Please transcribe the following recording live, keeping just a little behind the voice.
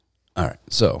All right.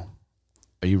 So,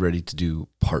 are you ready to do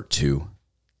part 2?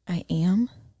 I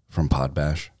am. From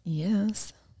PodBash?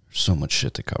 Yes. There's so much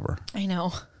shit to cover. I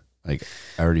know. Like,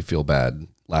 I already feel bad.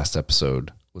 Last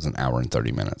episode was an hour and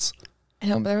 30 minutes. I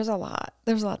know, but there was a lot.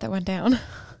 There was a lot that went down.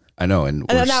 I know. And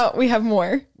now we have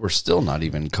more. We're still not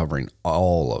even covering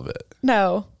all of it.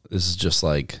 No. This is just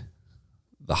like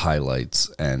the highlights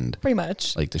and pretty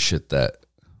much like the shit that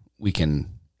we can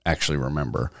actually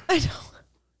remember. I know.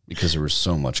 Because there was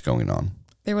so much going on.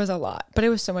 There was a lot, but it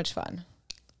was so much fun.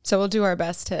 So we'll do our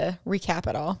best to recap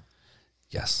it all.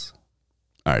 Yes.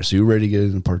 All right. So you ready to get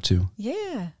into part 2?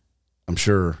 Yeah. I'm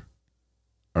sure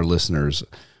our listeners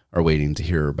are waiting to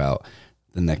hear about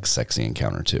the next sexy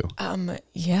encounter too.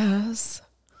 Yes.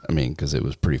 I mean, because it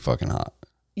was pretty fucking hot.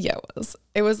 Yeah, it was.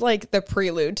 It was like the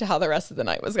prelude to how the rest of the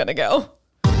night was going to go.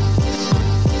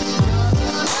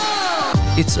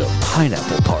 It's a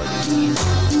pineapple party.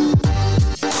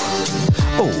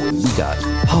 Oh, and we got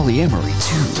polyamory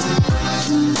too.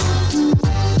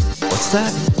 What's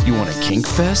that? You want a kink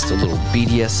fest? A little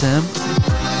BDSM?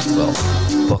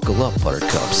 Well, buckle up,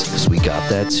 buttercups, because we got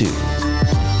that too.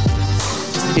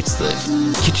 It's the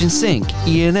Kitchen Sink,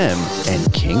 E&M,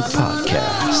 and Kink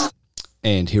Podcast.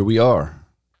 And here we are,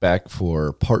 back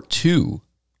for part 2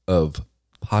 of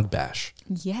PodBash.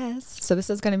 Yes. So this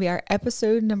is going to be our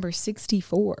episode number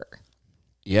 64.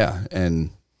 Yeah,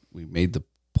 and we made the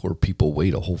poor people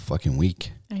wait a whole fucking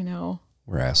week. I know.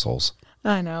 We're assholes.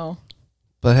 I know.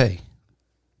 But hey,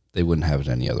 they wouldn't have it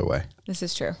any other way. This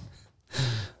is true.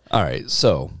 All right,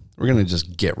 so we're going to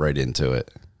just get right into it.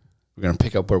 We're going to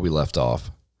pick up where we left off,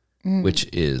 which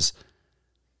is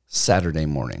Saturday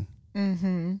morning.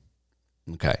 Mm-hmm.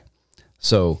 Okay.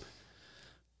 So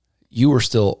you were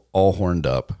still all horned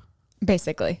up.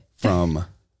 Basically. From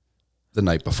the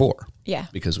night before. Yeah.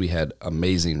 Because we had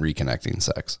amazing reconnecting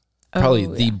sex. Probably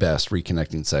the best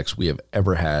reconnecting sex we have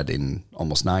ever had in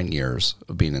almost 9 years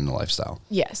of being in the lifestyle.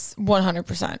 Yes,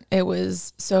 100%. It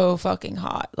was so fucking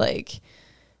hot. Like,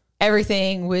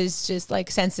 everything was just like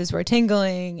senses were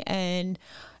tingling and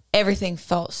everything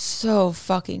felt so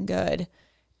fucking good.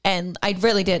 And I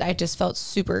really did. I just felt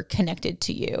super connected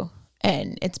to you.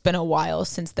 And it's been a while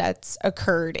since that's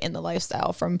occurred in the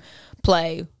lifestyle from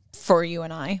play for you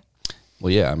and I.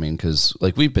 Well, yeah, I mean, because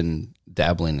like we've been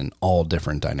dabbling in all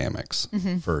different dynamics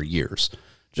for years,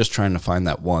 just trying to find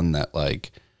that one that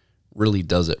like really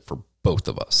does it for both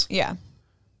of us. Yeah.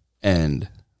 And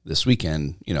this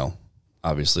weekend, you know,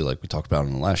 obviously, like we talked about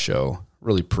in the last show,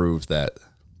 really proved that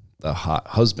the hot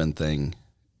husband thing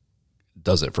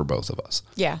does it for both of us.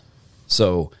 Yeah.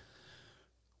 So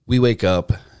we wake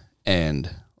up and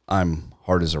I'm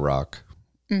hard as a rock.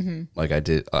 Mm-hmm. Like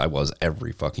I was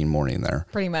every fucking morning there.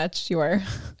 Pretty much, you were.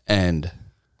 And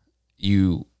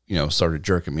you know, started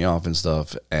jerking me off and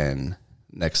stuff. And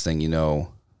next thing you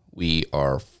know, we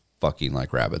are fucking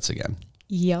like rabbits again.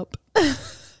 Yep.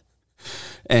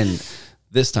 And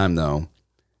this time though,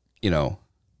 you know,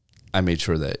 I made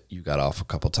sure that you got off a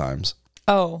couple times.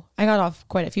 Oh, I got off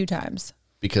quite a few times.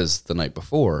 Because the night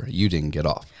before, you didn't get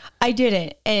off. I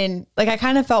didn't. And like, I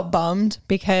kind of felt bummed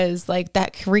because like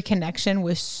that reconnection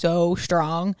was so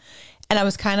strong. And I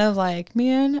was kind of like,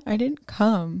 man, I didn't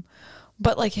come.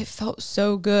 But like, it felt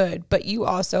so good. But you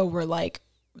also were like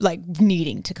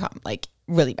needing to come, like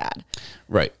really bad.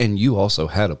 Right. And you also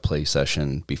had a play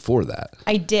session before that.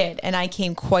 I did. And I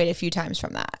came quite a few times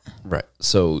from that. Right.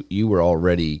 So you were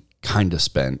already kind of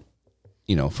spent,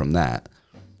 you know, from that.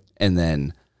 And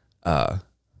then,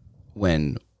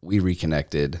 when we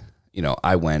reconnected, you know,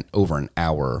 I went over an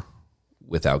hour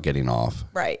without getting off.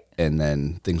 Right. And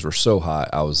then things were so hot,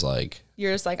 I was like...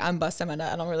 You're just like, I'm busting my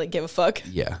nut. I don't really give a fuck.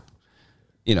 Yeah.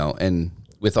 You know, and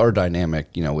with our dynamic,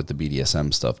 you know, with the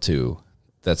BDSM stuff too,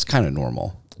 that's kind of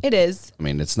normal. It is. I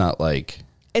mean, it's not like...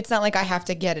 It's not like I have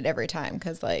to get it every time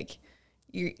because like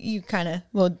you kind of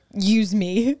will use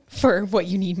me for what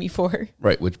you need me for.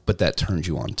 Right. But that turns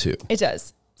you on too. It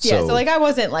does. Yeah, so like I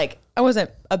wasn't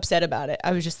upset about it.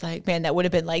 I was just like, man, that would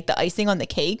have been like the icing on the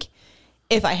cake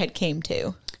if I had came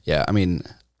to. Yeah, I mean,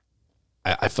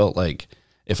 I felt like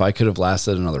if I could have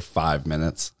lasted another 5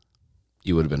 minutes,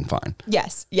 you would have been fine.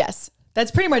 Yes.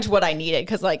 That's pretty much what I needed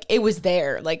because like it was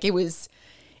there. Like it was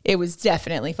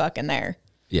definitely fucking there.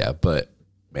 Yeah, but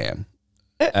man,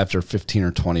 after 15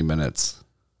 or 20 minutes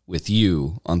with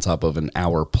you on top of an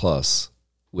hour plus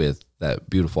with that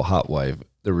beautiful hot wife,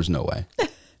 there was no way.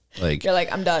 Like you're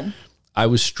like, I'm done. I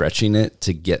was stretching it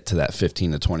to get to that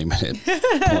 15 to 20 minute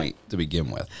point to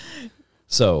begin with.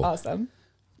 So awesome.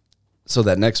 So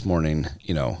that next morning,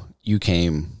 you know, you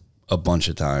came a bunch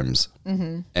of times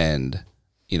and,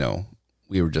 you know,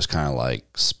 we were just kind of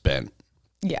like spent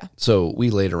Yeah. So we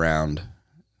laid around,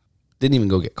 didn't even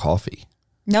go get coffee.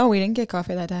 No, we didn't get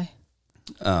coffee that day.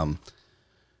 And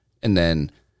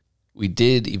then we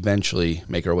did eventually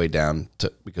make our way down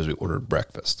to, because we ordered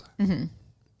breakfast. Mm-hmm.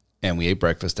 And we ate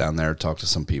breakfast down there, talked to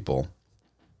some people.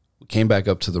 We came back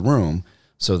up to the room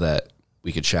so that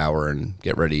we could shower and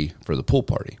get ready for the pool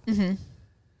party. Mm-hmm.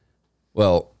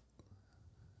 Well,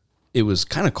 it was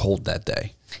kind of cold that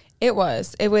day. It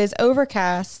was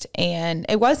overcast and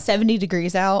it was 70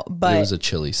 degrees out, but it was a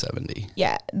chilly 70.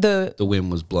 Yeah. The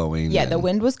wind was blowing. Yeah, the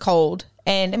wind was cold.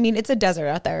 And I mean, it's a desert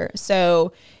out there.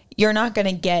 So you're not going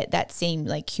to get that same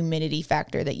like humidity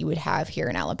factor that you would have here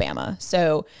in Alabama.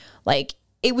 So like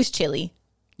it was chilly.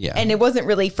 Yeah. And it wasn't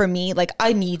really for me. Like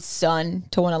I need sun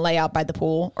to want to lay out by the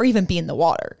pool or even be in the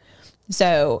water.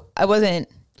 So I wasn't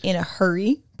in a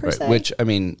hurry per se. Which, I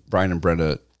mean, Brian and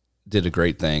Brenda did a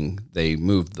great thing. They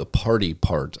moved the party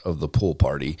part of the pool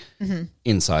party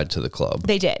inside to the club.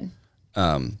 They did.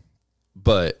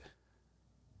 But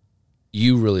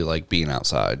you really like being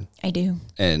outside. I do.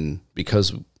 And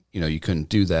because, you couldn't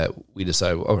do that, we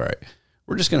decided, all right,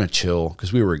 we're just going to chill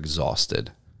because we were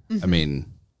exhausted. I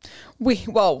mean, we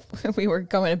were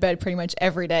going to bed pretty much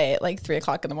every day at like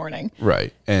 3:00 in the morning.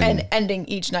 Right. And ending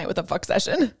each night with a fuck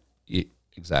session.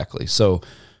 Exactly. So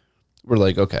we're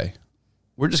like, okay,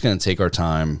 we're just going to take our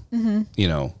time,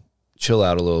 chill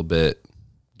out a little bit,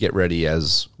 get ready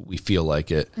as we feel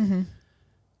like it. Mm-hmm.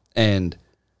 And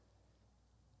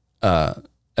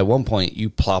at one point you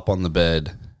plop on the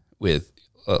bed with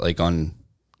like on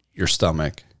your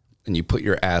stomach and you put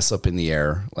your ass up in the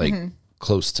air, like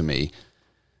close to me.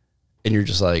 And you're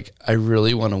just like, I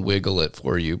really want to wiggle it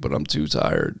for you, but I'm too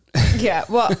tired. Yeah.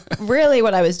 Well, really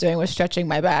what I was doing was stretching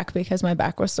my back because my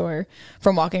back was sore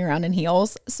from walking around in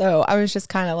heels. So I was just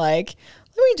kind of like,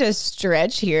 let me just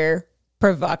stretch here,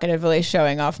 provocatively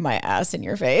showing off my ass in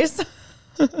your face.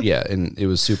 Yeah. And it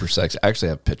was super sexy. I actually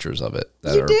have pictures of it.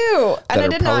 You do. And I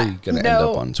did probably going to end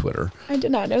up on Twitter. I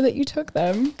did not know that you took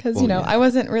them because, I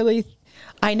wasn't really,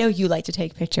 I know you like to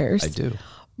take pictures. I do.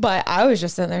 But I was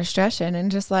just sitting there stretching and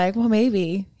just like, well,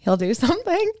 maybe he'll do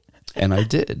something. And I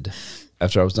did.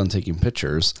 After I was done taking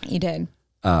pictures. You did.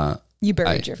 You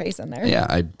buried your face in there. Yeah,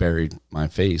 I buried my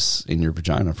face in your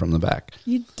vagina from the back.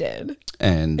 You did.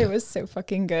 And it was so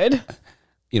fucking good.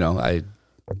 I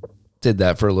did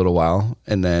that for a little while.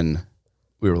 And then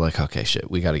we were like, okay,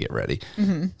 shit, we got to get ready.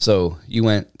 Mm-hmm. So you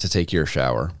went to take your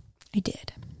shower. I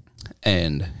did.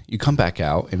 And you come back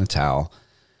out in a towel.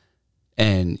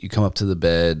 And you come up to the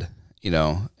bed,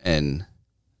 and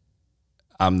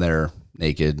I'm there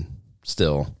naked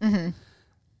still. Mm-hmm.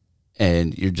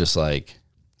 And you're just like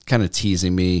kind of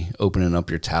teasing me, opening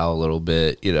up your towel a little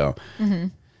bit, Mm-hmm.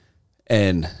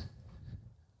 And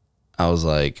I was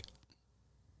like,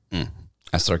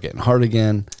 I start getting hard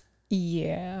again.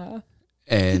 Yeah.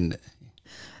 And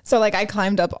so like I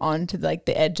climbed up onto like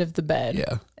the edge of the bed.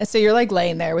 Yeah. And so you're like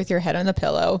laying there with your head on the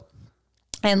pillow.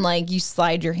 And like you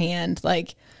slide your hand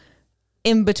like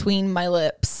in between my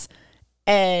lips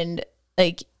and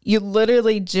like you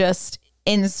literally just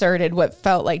inserted what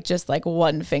felt like just like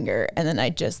one finger and then I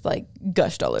just like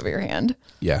gushed all over your hand.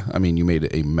 Yeah. I mean, you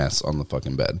made a mess on the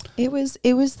fucking bed. It was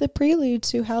the prelude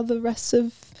to how the rest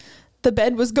of the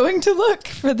bed was going to look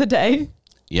for the day.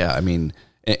 Yeah. I mean,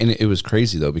 and it was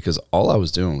crazy though, because all I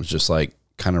was doing was just like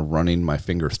kind of running my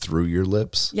finger through your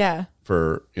lips. Yeah.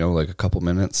 For, like a couple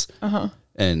minutes. Uh-huh.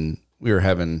 And we were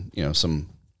having, some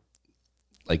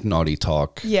like naughty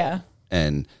talk. Yeah.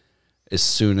 And as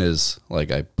soon as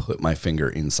like I put my finger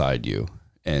inside you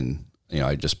and,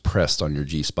 I just pressed on your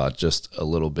G-spot just a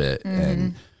little bit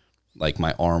and like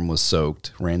my arm was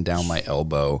soaked, ran down my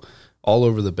elbow all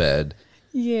over the bed.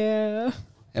 Yeah.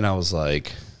 And I was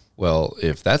like, well,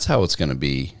 if that's how it's going to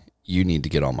be, you need to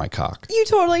get on my cock. You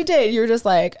totally did. You were just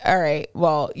like, all right,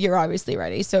 well, you're obviously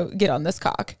ready. So get on this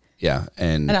cock. Yeah.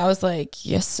 And I was like,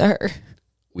 yes, sir.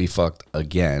 We fucked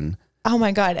again. Oh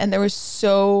my God. And there was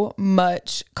so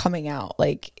much coming out.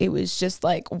 Like it was just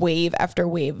like wave after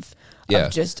wave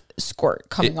of just squirt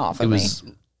coming off of me.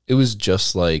 It was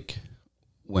just like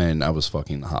when I was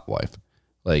fucking the hot wife.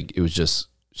 Like it was just,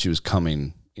 she was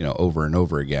coming, over and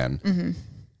over again. Mm-hmm.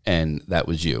 And that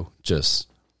was you. Just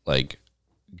like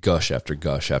gush after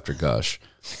gush after gush.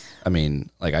 I mean,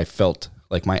 like I felt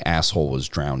like my asshole was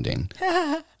drowning.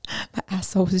 My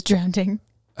asshole was drowning.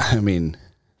 I mean,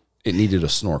 it needed a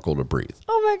snorkel to breathe.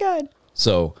 Oh my God.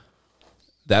 So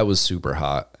that was super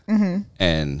hot. Mm-hmm.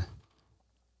 And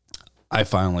I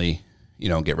finally,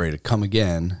 get ready to come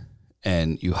again.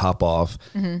 And you hop off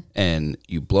and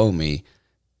you blow me.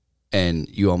 And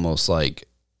you almost like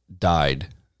died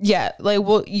Yeah, like,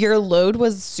 well, your load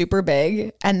was super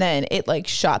big, and then it like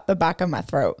shot the back of my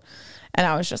throat, and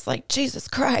I was just like, Jesus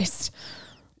Christ.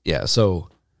 Yeah, so,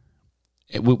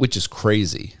 which is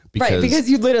crazy. Because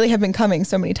you literally have been coming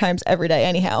so many times every day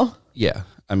anyhow. Yeah,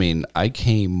 I mean, I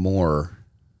came more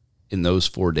in those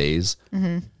 4 days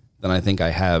than I think I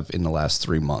have in the last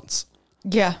 3 months.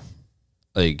 Yeah.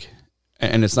 Like,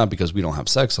 and it's not because we don't have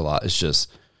sex a lot, it's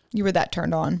just... You were that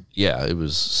turned on. Yeah, it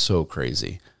was so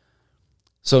crazy.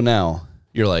 So now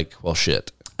you're like, well,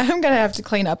 shit. I'm going to have to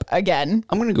clean up again.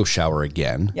 I'm going to go shower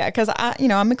again. Yeah, because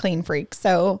I'm a clean freak.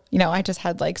 So, I just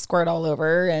had like squirt all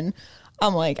over, and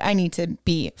I'm like, I need to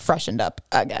be freshened up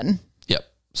again. Yep.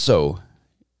 So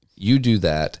you do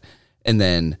that. And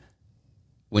then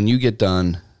when you get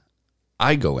done,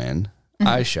 I go in,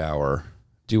 I shower,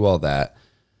 do all that.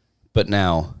 But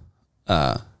now,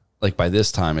 like by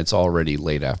this time, it's already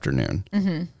late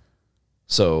afternoon.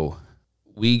 So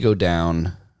we go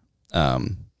down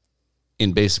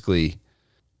in basically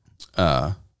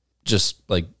just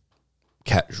like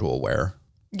casual wear.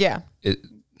 Yeah.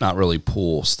 Not really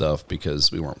pool stuff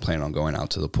because we weren't planning on going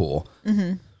out to the pool.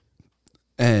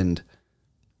 And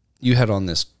you had on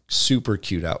this super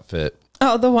cute outfit.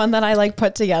 Oh, the one that I like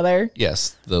put together.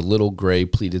 Yes, the little gray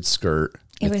pleated skirt.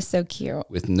 It was so cute.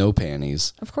 With no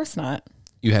panties. Of course not.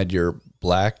 You had your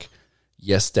black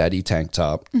Yes Daddy tank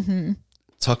top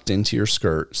tucked into your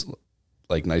skirt,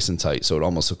 like nice and tight. So it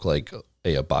almost looked like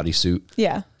a bodysuit.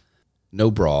 Yeah.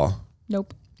 No bra.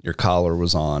 Nope. Your collar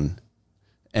was on.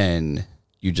 And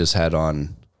you just had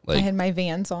on like... I had my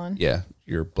Vans on. Yeah.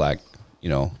 Your black,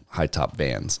 high top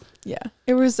Vans. Yeah.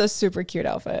 It was a super cute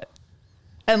outfit.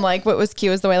 And like what was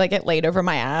cute was the way like it laid over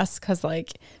my ass, because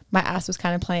like my ass was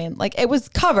kind of playing, like it was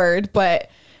covered, but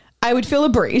I would feel a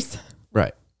breeze.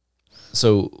 Right.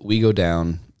 So we go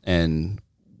down and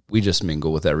we just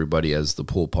mingle with everybody as the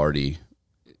pool party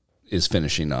is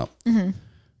finishing up. And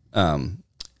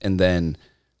then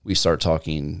we start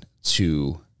talking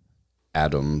to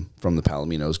Adam from the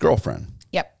Palomino's girlfriend.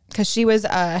 Yep. Because she was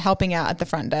helping out at the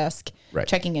front desk, right,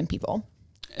 checking in people.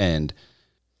 And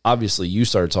obviously you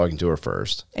started talking to her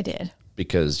first. I did.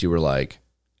 Because you were like,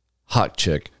 hot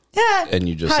chick. Yeah. And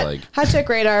you just hot chick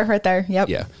radar right there. Yep.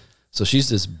 Yeah. So she's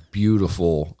this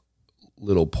beautiful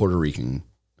little Puerto Rican,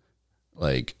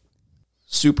 like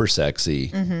super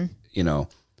sexy, And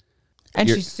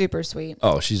she's super sweet.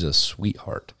 Oh, she's a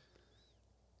sweetheart.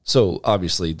 So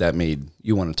obviously that made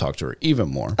you want to talk to her even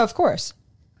more. Of course.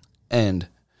 And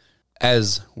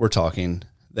as we're talking,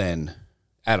 then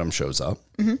Adam shows up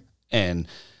and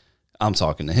I'm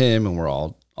talking to him and we're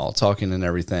all talking and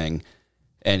everything.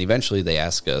 And eventually they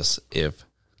ask us if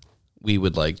we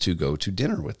would like to go to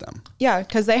dinner with them. Yeah,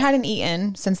 because they hadn't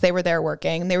eaten since they were there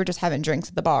working. They were just having drinks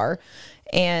at the bar.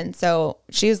 And so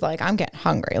she was like, I'm getting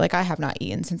hungry. Like, I have not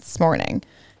eaten since this morning.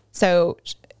 So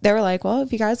they were like, well,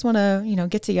 if you guys want to,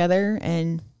 get together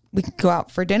and we can go out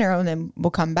for dinner and then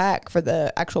we'll come back for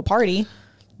the actual party,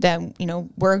 then,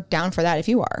 we're down for that if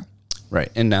you are. Right.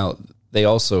 And now they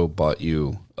also bought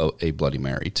you a Bloody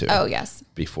Mary too. Oh, yes.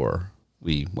 Before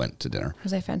we went to dinner. It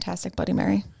was a fantastic Bloody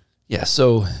Mary. Yeah.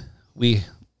 So we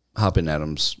hop in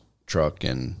Adam's truck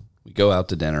and we go out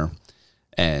to dinner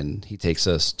and he takes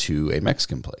us to a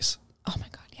Mexican place. Oh my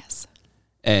God, yes.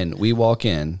 And we walk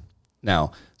in.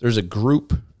 Now, there's a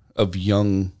group of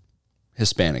young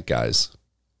Hispanic guys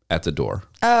at the door.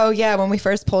 Oh, yeah, when we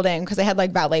first pulled in, because they had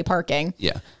like valet parking.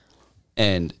 Yeah.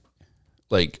 And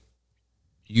like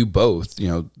you both,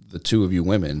 the two of you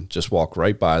women just walk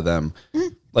right by them.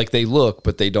 Like they look,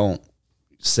 but they don't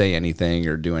say anything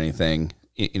or do anything,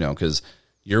 because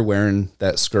you're wearing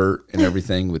that skirt and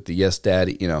everything with the Yes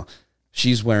Daddy,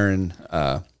 she's wearing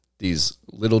these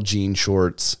little jean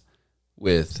shorts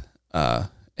with a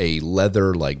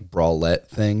leather like bralette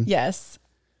thing. Yes.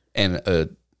 And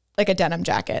like a denim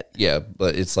jacket. Yeah,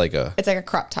 but it's like a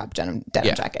crop top denim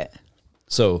jacket.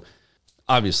 So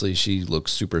obviously she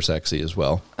looks super sexy as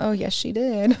well. Oh, yes, she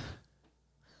did.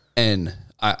 And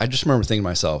I just remember thinking to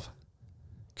myself,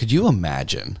 could you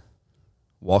imagine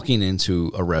walking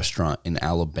into a restaurant in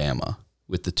Alabama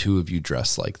with the two of you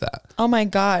dressed like that? Oh my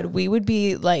God. We would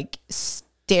be like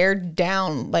stared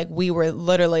down like we were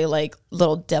literally like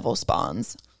little devil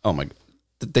spawns. Oh my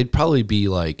God. They'd probably be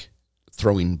like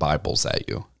throwing Bibles at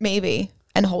you. Maybe.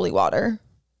 And holy water.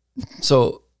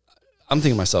 So I'm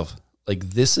thinking to myself,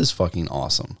 like, this is fucking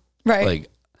awesome. Right.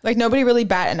 Like nobody really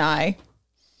bat an eye.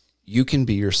 You can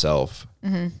be yourself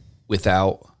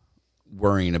without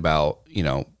worrying about,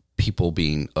 people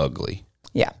being ugly.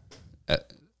 Yeah.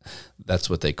 That's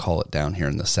what they call it down here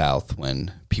in the South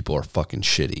when people are fucking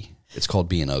shitty. It's called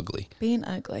being ugly. Being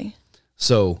ugly.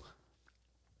 So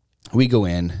we go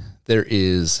in. There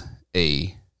is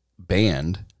a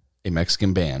band, a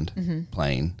Mexican band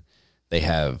playing. They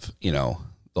have,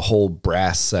 the whole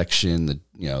brass section,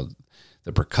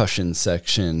 the percussion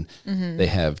section. They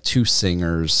have 2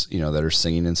 singers, that are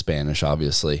singing in Spanish,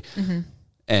 obviously.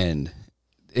 And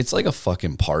it's like a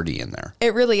fucking party in there.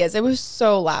 It really is. It was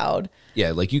so loud.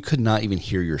 Yeah, like you could not even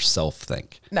hear yourself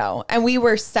think. No. And we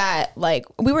were sat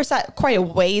quite a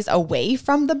ways away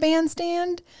from the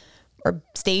bandstand or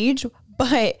stage,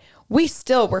 but we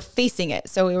still were facing it.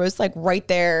 So it was like right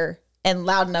there and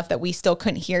loud enough that we still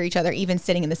couldn't hear each other, even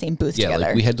sitting in the same booth together.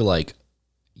 Like we had to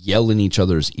yell in each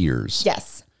other's ears.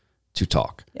 Yes. To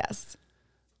talk. Yes.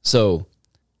 So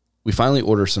we finally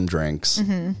ordered some drinks.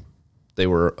 They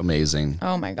were amazing.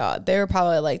 Oh my God. They were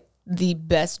probably like the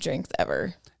best drinks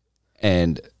ever.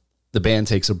 And the band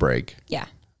takes a break. Yeah.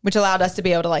 Which allowed us to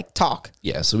be able to talk.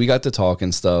 Yeah. So we got to talk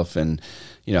and stuff and,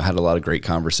 had a lot of great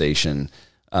conversation.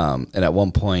 And at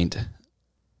one point,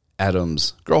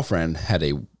 Adam's girlfriend had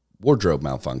a wardrobe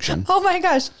malfunction. Oh my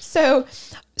gosh. So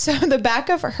the back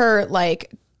of her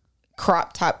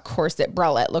crop top corset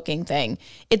bralette looking thing,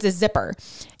 it's a zipper.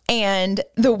 And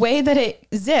the way that it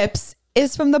zips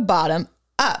is from the bottom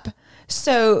up.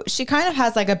 So she kind of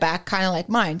has a back kind of like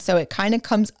mine. So it kind of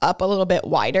comes up a little bit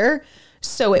wider.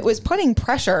 So it was putting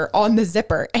pressure on the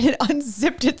zipper and it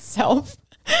unzipped itself.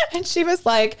 And she was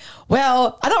like,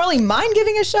 well, I don't really mind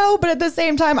giving a show, but at the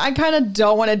same time, I kind of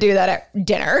don't want to do that at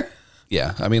dinner.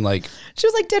 Yeah. I mean, she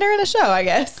was like dinner and a show, I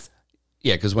guess.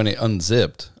 Yeah. Because when it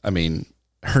unzipped,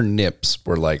 her nips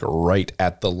were right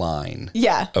at the line.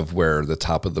 Yeah. Of where the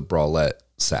top of the bralette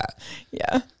sat.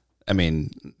 Yeah.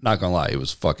 Not gonna lie, it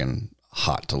was fucking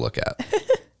hot to look at.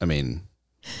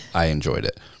 I enjoyed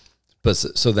it. But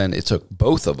so then it took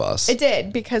both of us. It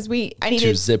did because I needed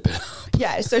to zip it up.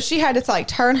 Yeah. So she had to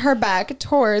turn her back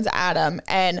towards Adam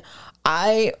and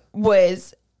I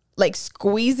was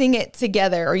squeezing it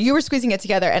together, or you were squeezing it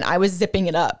together and I was zipping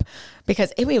it up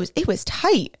because it was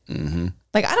tight. Mm-hmm.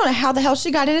 I don't know how the hell she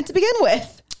got in it to begin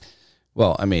with.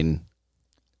 Well,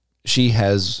 she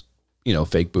has,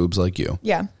 fake boobs like you.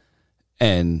 Yeah.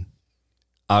 And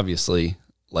obviously,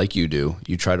 like you do,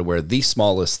 you try to wear the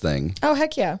smallest thing. Oh,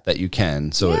 heck yeah. That you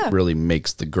can. So it really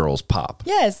makes the girls pop.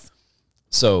 Yes.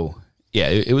 So, yeah,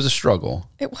 it was a struggle.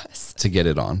 It was. To get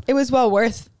it on. It was well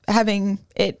worth having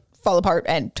it fall apart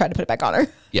and try to put it back on her.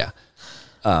 Yeah.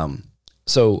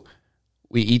 So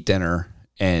we eat dinner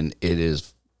and it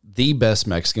is the best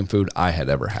Mexican food I had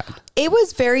ever had. It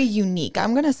was very unique.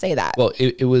 I'm going to say that. Well,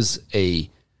 it was a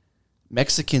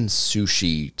Mexican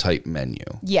sushi type menu.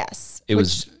 Yes. It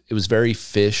was very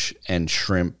fish and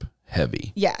shrimp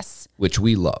heavy. Yes. Which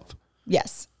we love.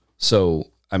 Yes. So,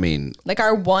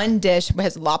 our one dish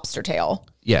has lobster tail.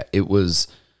 Yeah, it was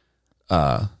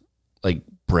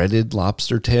breaded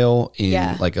lobster tail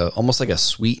in almost like a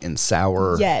sweet and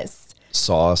sour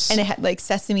sauce. And it had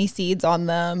sesame seeds on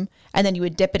them. And then you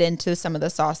would dip it into some of the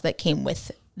sauce that came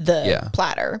with the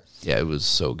platter. Yeah, it was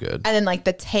so good. And then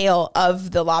the tail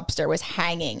of the lobster was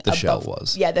hanging. The shell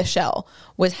was. Yeah, the shell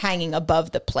was hanging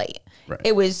above the plate. Right.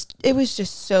 It was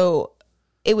just so,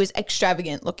 it was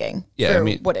extravagant looking for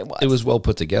what it was. It was well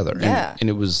put together. Yeah. And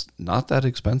it was not that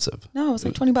expensive. No, it was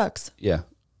 $20. Yeah.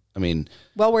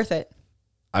 Well worth it.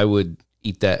 I would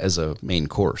eat that as a main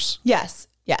course. Yes.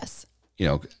 Yes.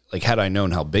 Had I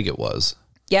known how big it was.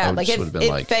 Yeah,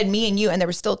 it fed me and you, and there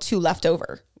was still 2 left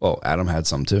over. Well, Adam had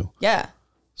some too. Yeah.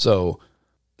 So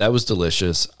that was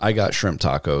delicious. I got shrimp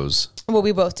tacos. Well,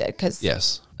 we both did because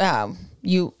yes, I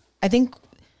think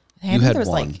you had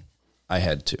one. I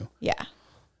had 2. Yeah,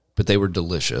 but they were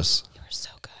delicious. They were so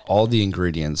good. All the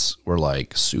ingredients were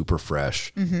super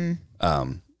fresh,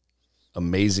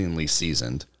 amazingly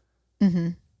seasoned.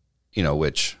 Mm-hmm.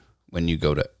 Which when you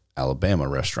go to Alabama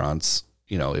restaurants,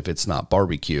 if it's not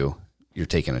barbecue, you're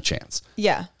taking a chance.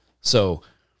 Yeah. So,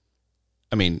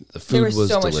 the food was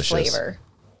so delicious. Much flavor.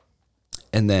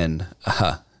 And then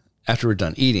after we're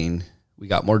done eating, we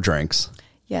got more drinks.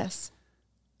 Yes.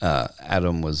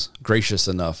 Adam was gracious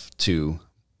enough to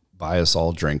buy us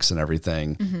all drinks and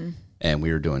everything. Mm-hmm. And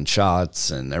we were doing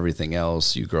shots and everything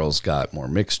else. You girls got more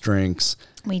mixed drinks.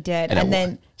 We did. And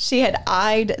then she had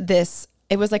eyed this.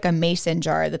 It was like a mason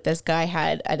jar that this guy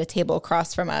had at a table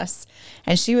across from us.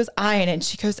 And she was eyeing it. And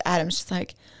she goes to Adam. She's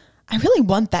like, I really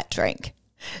want that drink.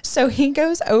 So he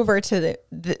goes over to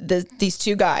these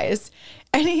 2 guys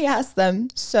and he asks them,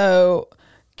 so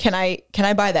can I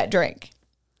buy that drink?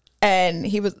 And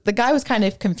the guy was kind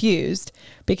of confused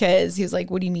because he was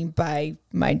like, what do you mean buy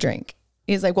my drink?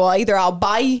 He's like, well, either I'll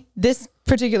buy this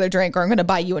particular drink or I'm going to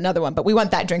buy you another one. But we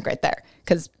want that drink right there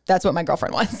because that's what my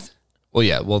girlfriend wants. Well,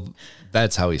 yeah. Well,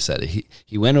 that's how he said it.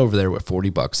 He went over there with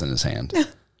 $40 in his hand.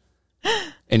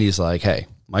 And he's like, hey,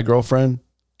 my girlfriend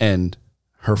and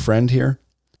her friend here,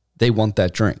 they want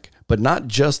that drink. But not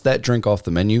just that drink off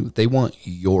the menu. They want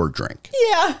your drink.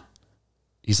 Yeah.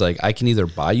 He's like, I can either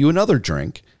buy you another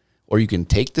drink or you can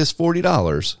take this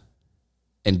 $40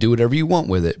 and do whatever you want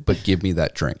with it, but give me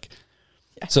that drink.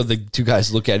 Yes. So the two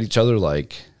guys look at each other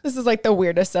like, this is like the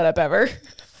weirdest setup ever.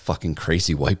 Fucking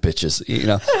crazy white bitches, you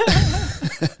know?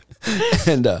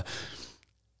 And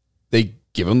they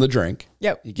give him the drink.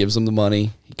 Yep. He gives them the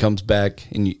money. He comes back,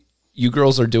 and you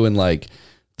girls are doing like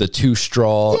the 2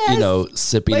 straw, yes. You know,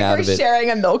 sipping like out of it. We're sharing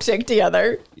a milkshake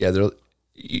together. Yeah,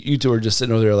 you two are just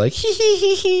sitting over there like, hee hee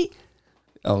hee hee.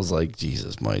 I was like,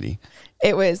 Jesus mighty.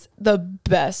 It was the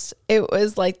best. It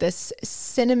was like this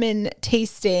cinnamon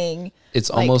tasting. It's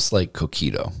like, almost like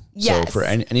coquito. Yes. So for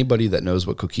anybody that knows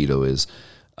what coquito is,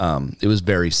 it was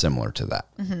very similar to that.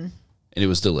 Mm-hmm. And it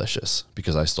was delicious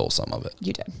because I stole some of it.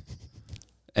 You did.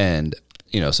 And,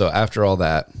 you know, so after all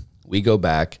that, we go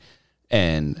back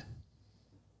and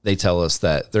they tell us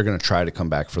that they're going to try to come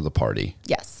back for the party.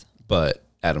 Yes. But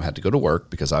Adam had to go to work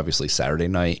because obviously Saturday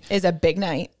night is a big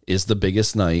night. Is the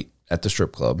biggest night at the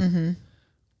strip club. Mm-hmm.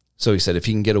 So he said if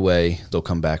he can get away, they'll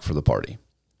come back for the party.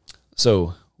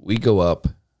 So we go up,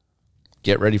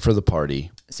 get ready for the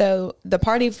party. So the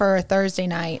party for Thursday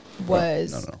night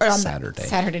was Saturday.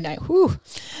 Saturday night. Whew.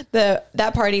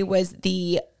 That party was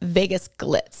the Vegas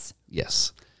Glitz.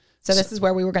 Yes. So this is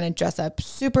where we were going to dress up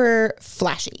super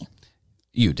flashy.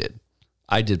 You did.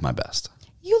 I did my best.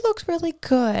 You looked really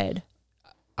good.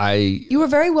 You were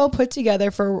very well put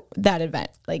together for that event.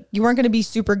 Like you weren't going to be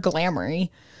super glamoury.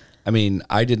 I mean,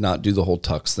 I did not do the whole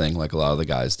tux thing like a lot of the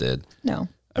guys did. No.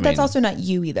 But that's also not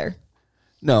you either.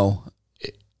 No.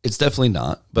 It's definitely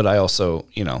not, but I also,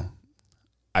 you know,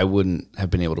 I wouldn't have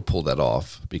been able to pull that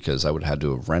off because I would have had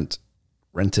to have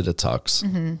rented a tux.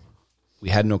 Mm-hmm. We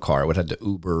had no car. I would have had to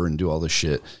Uber and do all this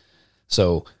shit.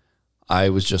 So I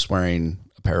was just wearing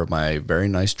a pair of my very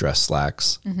nice dress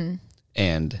slacks mm-hmm.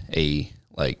 and a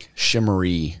like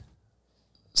shimmery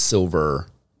silver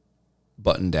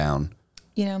button down.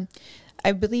 You know,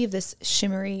 I believe this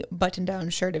shimmery button down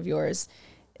shirt of yours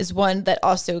is one that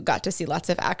also got to see lots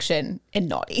of action in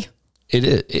Naughty. It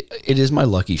is. It is my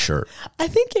lucky shirt. I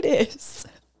think it is.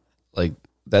 Like,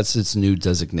 that's its new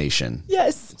designation.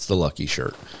 Yes. It's the lucky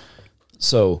shirt.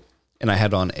 So, and I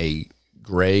had on a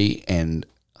gray and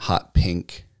hot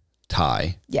pink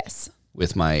tie. Yes.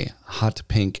 With my hot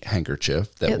pink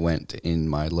handkerchief that went in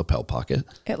my lapel pocket.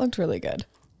 It looked really good.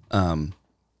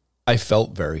 I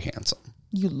felt very handsome.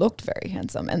 You looked very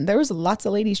handsome. And there was lots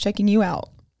of ladies checking you out.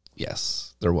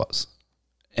 Yes, there was.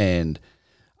 And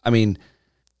I mean,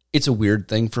 it's a weird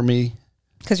thing for me.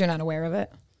 Because you're not aware of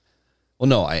it? Well,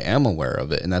 no, I am aware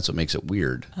of it. And that's what makes it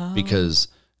weird. Oh. Because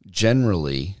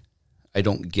generally, I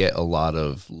don't get a lot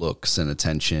of looks and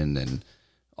attention and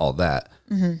all that.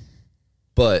 Mm-hmm.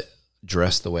 But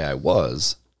dressed the way I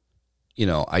was, you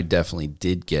know, I definitely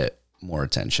did get more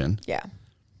attention. Yeah.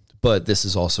 But this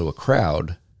is also a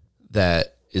crowd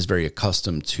that is very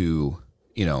accustomed to,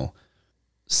 you know,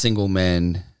 single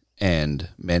men and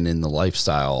men in the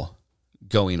lifestyle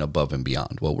going above and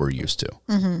beyond what we're used to.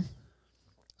 Mm-hmm.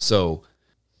 So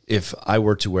if I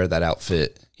were to wear that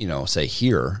outfit, you know, say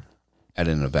here at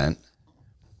an event,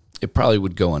 it probably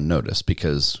would go unnoticed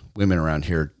because women around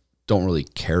here don't really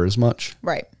care as much.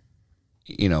 Right.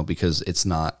 You know, because it's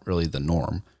not really the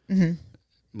norm. Mm-hmm.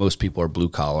 Most people are blue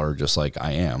collar, just like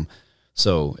I am.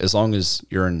 So as long as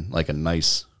you're in like a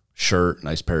nice shirt,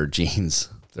 nice pair of jeans,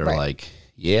 they're right. Like,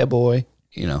 yeah, boy,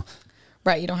 you know.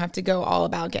 Right. You don't have to go all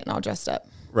about getting all dressed up.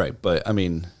 Right. But I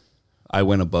mean, I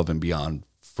went above and beyond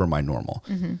for my normal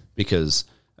mm-hmm. because,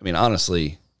 I mean,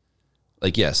 honestly,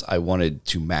 like, yes, I wanted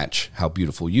to match how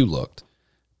beautiful you looked,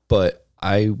 but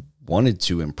I wanted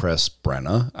to impress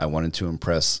Brenna. I wanted to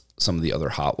impress some of the other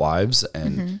hot wives.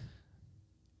 And, mm-hmm.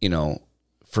 you know,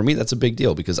 for me, that's a big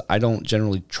deal because I don't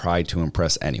generally try to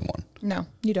impress anyone. No,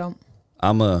 you don't.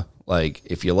 I'm like,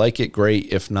 if you like it,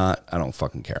 great. If not, I don't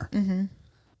fucking care. Mm-hmm.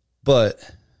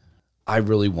 But I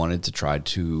really wanted to try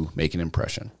to make an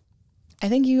impression. I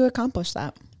think you accomplished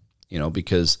that. You know,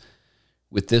 because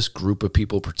with this group of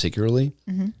people particularly,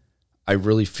 mm-hmm. I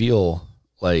really feel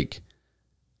like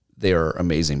they are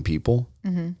amazing people.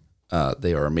 Mm-hmm.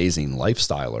 They are amazing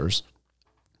lifestylers.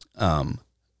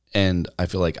 And I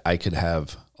feel like I could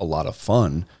have a lot of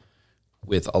fun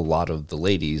with a lot of the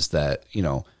ladies that, you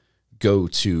know, go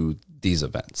to these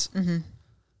events. Mm-hmm.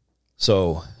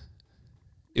 So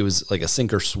it was like a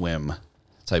sink or swim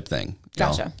type thing.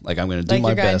 Gotcha. Know? Like I'm going to do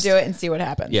my best. You're going to do it and see what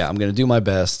happens. Yeah, I'm going to do my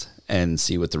best and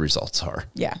see what the results are.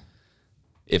 Yeah.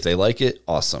 If they like it,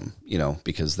 awesome, you know,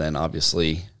 because then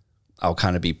obviously I'll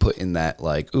kind of be put in that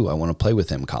like, ooh, I want to play with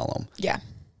him column. Yeah.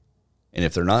 And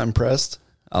if they're not impressed,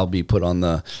 I'll be put on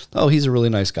the, oh, he's a really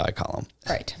nice guy column.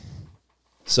 Right.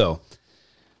 So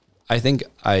I think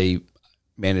I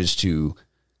managed to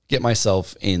get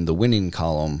myself in the winning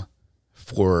column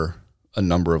for a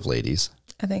number of ladies.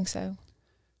 I think so.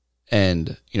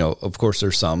 And, you know, of course,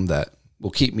 there's some that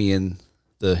will keep me in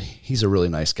the he's a really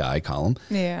nice guy column.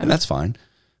 Yeah. And that's fine,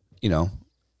 you know.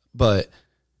 But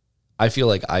I feel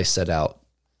like I set out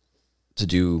to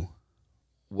do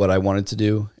what I wanted to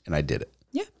do, and I did it.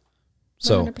 Yeah.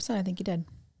 100%, So, I think you did.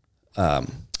 now,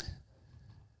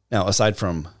 aside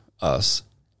from us,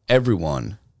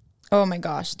 everyone Oh my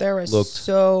gosh, there was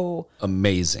looked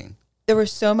amazing. There were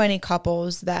so many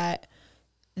couples that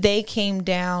they came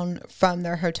down from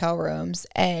their hotel rooms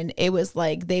and it was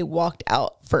like they walked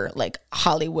out for like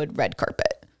Hollywood red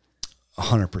carpet.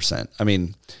 100%. I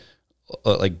mean,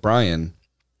 like Brian,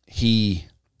 he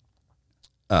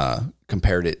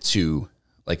compared it to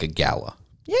like a gala.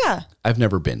 Yeah. I've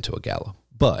never been to a gala,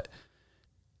 but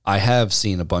I have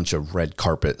seen a bunch of red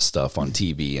carpet stuff on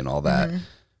TV and all that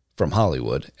from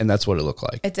Hollywood, and that's what it looked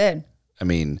like. It did. I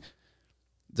mean,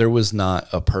 there was not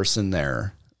a person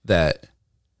there that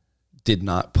did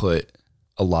not put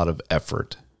a lot of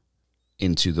effort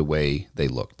into the way they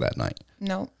looked that night.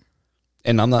 No.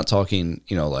 And I'm not talking,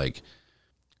 you know, like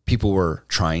people were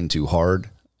trying too hard.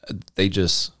 They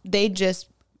just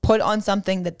put on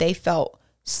something that they felt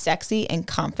sexy and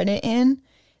confident in.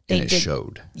 And it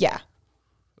showed. Yeah.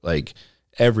 Like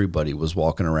everybody was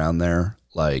walking around there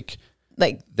like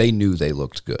they knew they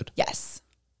looked good. Yes.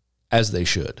 As they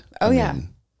should. Oh, yeah.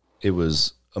 It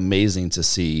was amazing to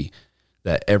see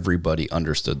that everybody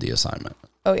understood the assignment.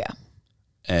 Oh, yeah.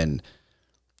 And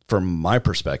from my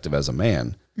perspective as a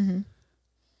man,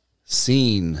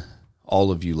 seeing all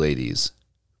of you ladies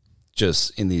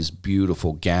just in these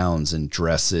beautiful gowns and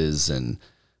dresses and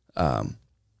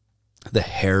the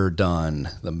hair done,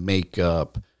 the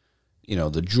makeup, you know,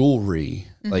 the jewelry,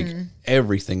 like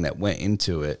everything that went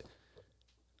into it.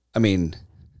 I mean,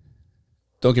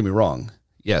 don't get me wrong.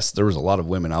 Yes, there was a lot of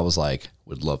women I was like,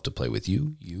 would love to play with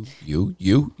you,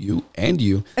 and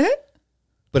you.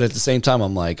 But at the same time,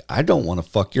 I'm like, I don't want to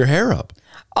fuck your hair up.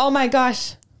 Oh my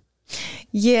gosh.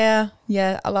 Yeah.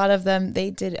 Yeah. A lot of them, they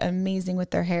did amazing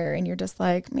with their hair. And you're just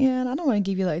like, man, I don't want to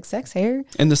give you like sex hair.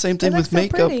 And the same thing with so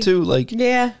makeup pretty. too. Like,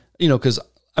 yeah. You know, because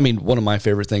I mean, one of my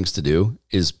favorite things to do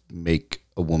is make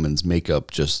a woman's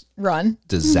makeup just run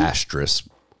disastrous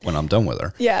when I'm done with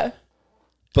her. Yeah.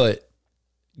 But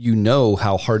you know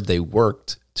how hard they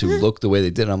worked to look the way they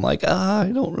did. I'm like,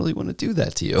 I don't really want to do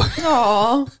that to you.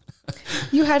 Aw.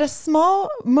 You had a small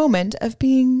moment of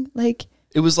being like,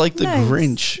 it was like the nice.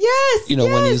 Grinch. Yes. You know,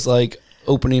 when he's like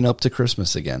opening up to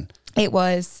Christmas again. It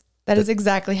was. That is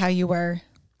exactly how you were.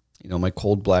 You know, my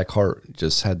cold black heart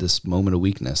just had this moment of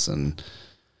weakness. And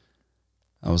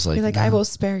I was like, you're like, no. I will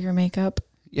spare your makeup.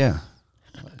 Yeah.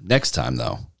 Next time,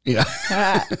 though. Yeah.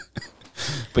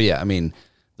 But yeah, I mean,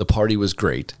 the party was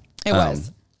great. It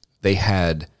was. They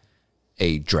had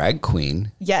a drag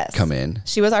queen come in.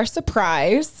 She was our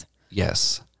surprise.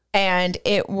 Yes. And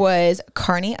it was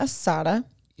Carney Asada.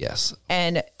 Yes.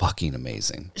 And fucking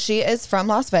amazing. She is from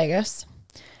Las Vegas.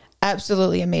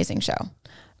 Absolutely amazing show.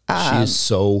 She is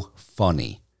so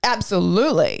funny.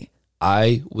 Absolutely.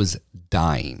 I was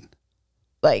dying.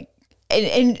 Like,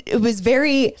 and it was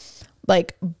very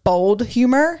like bold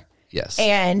humor. Yes.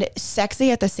 And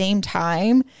sexy at the same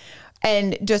time.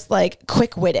 And just like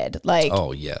quick witted. Like,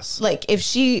 oh, yes. Like if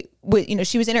she was, you know,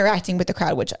 she was interacting with the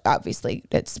crowd, which obviously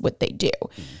that's what they do.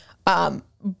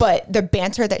 But the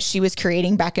banter that she was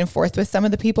creating back and forth with some of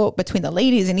the people between the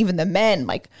ladies and even the men,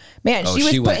 like, man, she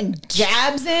was putting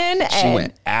jabs in. She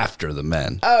went after the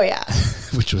men. Oh, yeah.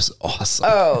 Which was awesome.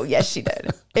 Oh, yes, she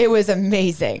did. It was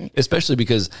amazing. Especially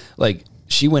because, like,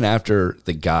 she went after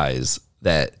the guys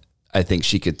that I think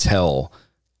she could tell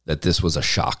that this was a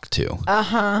shock to.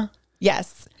 Uh-huh.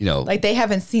 Yes. You know, like they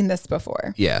haven't seen this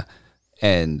before. Yeah.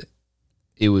 And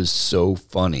it was so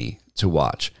funny to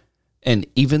watch. And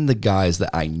even the guys that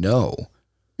I know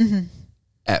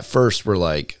at first were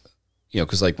like, you know,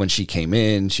 because like when she came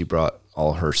in, she brought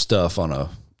all her stuff on a,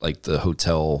 like the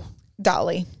hotel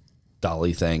dolly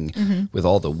thing with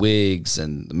all the wigs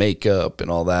and the makeup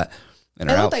and all that. And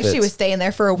her outfits. Like she was staying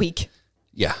there for a week.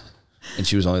 Yeah. And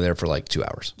she was only there for like 2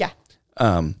 hours. Yeah.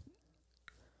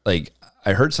 Like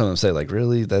I heard someone say like,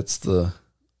 really, that's the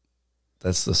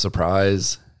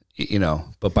surprise, you know,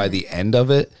 but by the end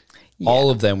of it,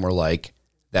 all of them were like,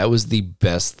 that was the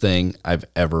best thing I've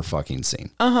ever fucking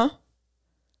seen. Uh-huh.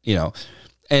 You know,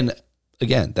 and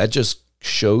again, that just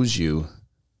shows you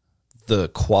the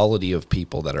quality of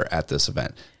people that are at this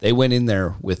event. They went in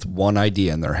there with one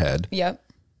idea in their head, Yep.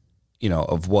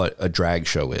 of what a drag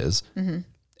show is. And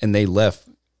they left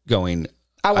going,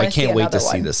 I can't wait to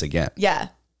see this again. Yeah.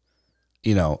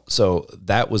 So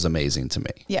that was amazing to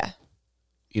me. Yeah.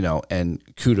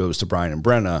 And kudos to Brian and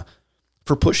Brenna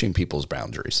for pushing people's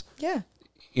boundaries. Yeah.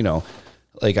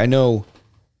 I know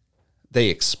they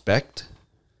expect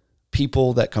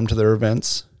people that come to their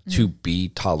events to be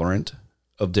tolerant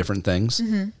of different things,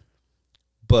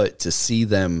 but to see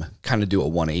them kind of do a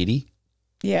 180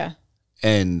 Yeah.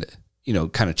 and,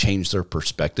 kind of change their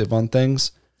perspective on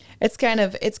things. It's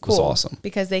cool. Awesome.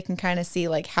 Because they can kind of see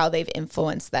like how they've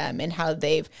influenced them and how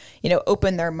they've,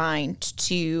 opened their mind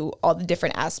to all the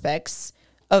different aspects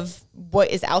of what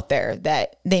is out there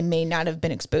that they may not have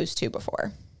been exposed to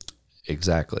before.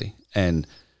 Exactly. And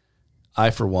I,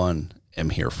 for one, am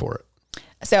here for it.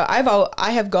 So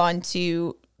I have gone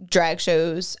to drag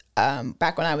shows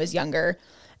back when I was younger,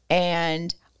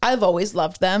 and I've always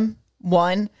loved them.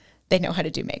 One, they know how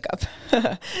to do makeup.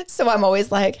 So I'm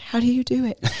always like, how do you do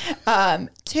it?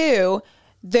 Two,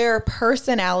 their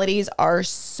personalities are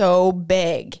so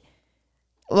big.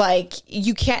 Like,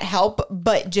 you can't help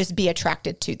but just be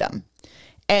attracted to them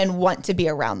and want to be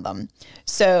around them.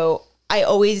 So I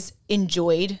always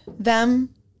enjoyed them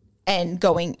and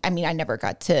going. I mean, I never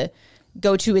got to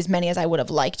go to as many as I would have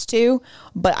liked to,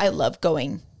 but I love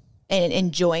going and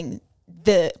enjoying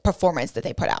the performance that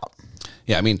they put out.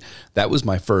 Yeah, I mean, that was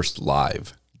my first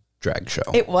live drag show.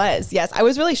 It was, yes. I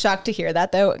was really shocked to hear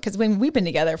that, though, because when we've been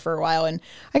together for a while, and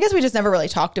I guess we just never really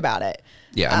talked about it.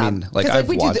 Yeah, I mean, I've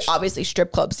we watched... do obviously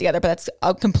strip clubs together, but that's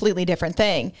a completely different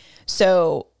thing.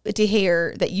 So to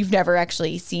hear that you've never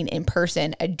actually seen in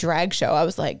person a drag show, I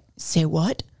was like, say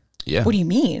what? Yeah. What do you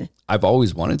mean? I've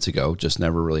always wanted to go, just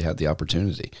never really had the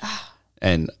opportunity.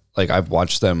 And I've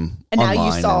watched them and online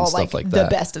now you saw and stuff like the that.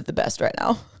 best of the best right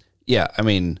now. Yeah, I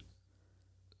mean,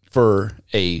 for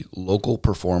a local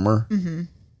performer,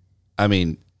 I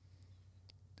mean,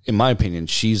 in my opinion,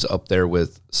 she's up there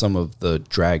with some of the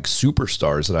drag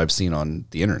superstars that I've seen on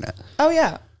the internet. Oh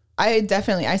yeah, I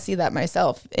see that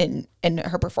myself in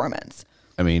her performance.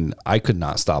 I mean, I could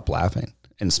not stop laughing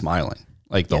and smiling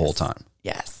the whole time.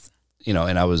 Yes.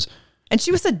 And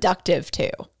she was seductive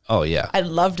too. Oh yeah. I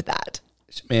loved that.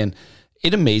 Man,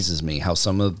 it amazes me how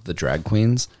some of the drag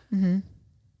queens,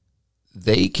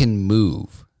 they can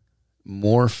move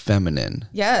more feminine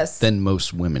than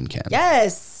most women can.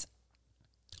 Yes.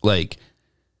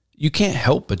 You can't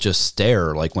help but just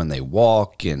stare when they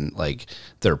walk and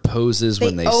their poses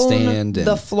when they stand.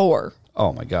 The floor.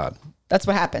 Oh my God. That's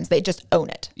what happens. They just own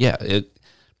it. Yeah.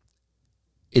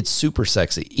 It's super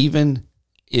sexy. Even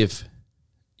if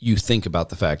you think about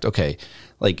the fact, okay,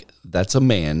 that's a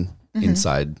man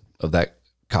inside of that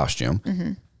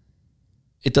costume.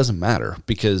 It doesn't matter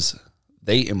because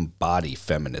they embody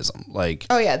feminism.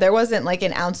 Oh yeah, there wasn't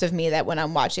an ounce of me that when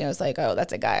I'm watching, I was like, oh,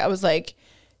 that's a guy. I was like,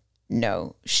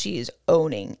 no, she's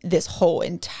owning this whole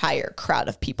entire crowd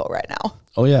of people right now.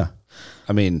 Oh yeah.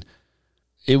 I mean,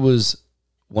 it was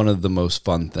one of the most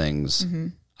fun things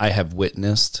I have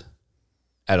witnessed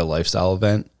at a lifestyle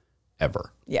event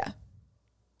ever. Yeah.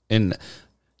 And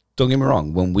don't get me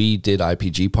wrong, when we did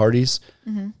IPG parties,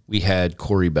 we had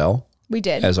Corey Bell. We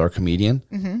did. As our comedian.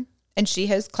 And she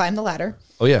has climbed the ladder.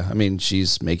 Oh yeah. I mean,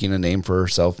 she's making a name for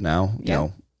herself now, you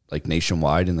know,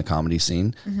 nationwide in the comedy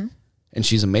scene. And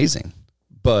she's amazing.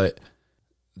 But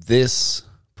this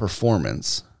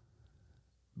performance,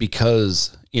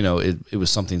 because, it was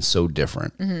something so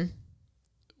different,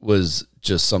 was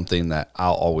just something that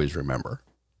I'll always remember.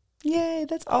 Yay,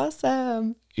 that's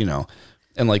awesome.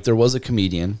 And there was a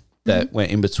comedian that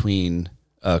went in between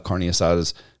Carne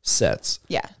Asada's sets.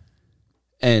 Yeah.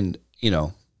 And,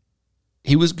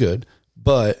 he was good,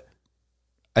 but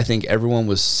I think everyone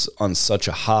was on such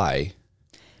a high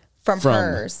from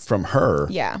her.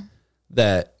 Yeah.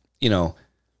 That,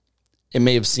 it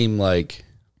may have seemed like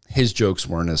his jokes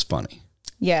weren't as funny.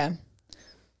 Yeah.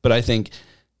 But I think,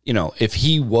 if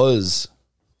he was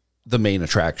the main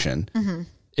attraction,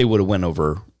 it would have went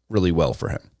over really well for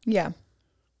him. Yeah.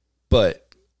 But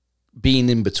being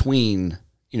in between,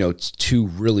 two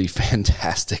really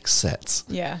fantastic sets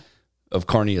of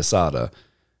carne asada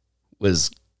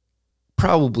was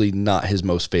probably not his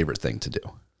most favorite thing to do.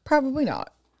 Probably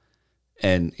not.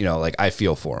 And, I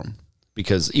feel for him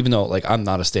because even though I'm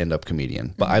not a stand-up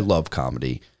comedian, but I love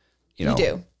comedy, You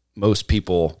do. Most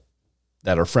people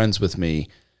that are friends with me,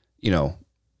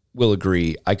 will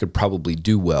agree I could probably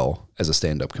do well as a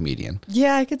stand-up comedian.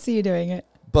 Yeah, I could see you doing it.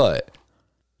 But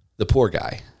the poor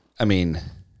guy, I mean,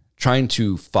 trying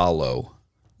to follow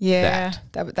Yeah,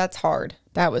 that's hard.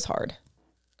 That was hard.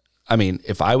 I mean,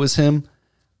 if I was him,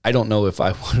 I don't know if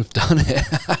I would have done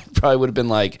it. I probably would have been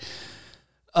like,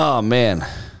 oh man,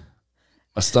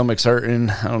 my stomach's hurting.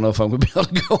 I don't know if I'm going to be able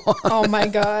to go on. Oh my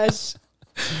gosh.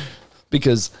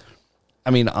 Because,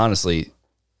 I mean, honestly,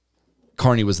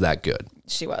 Carney was that good.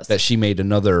 She was. That she made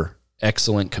another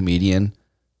excellent comedian,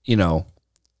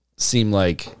 seem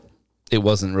like it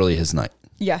wasn't really his night.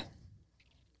 Yeah.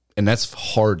 And that's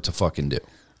hard to fucking do.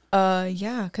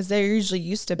 Yeah, because they're usually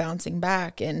used to bouncing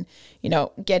back and,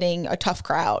 getting a tough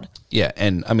crowd. Yeah,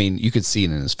 and I mean, you could see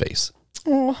it in his face.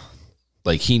 Oh.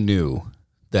 Like, he knew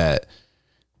that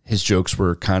his jokes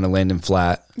were kind of landing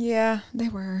flat. Yeah, they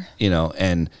were.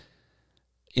 I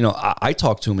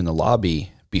talked to him in the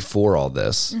lobby before all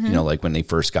this, like when they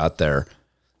first got there.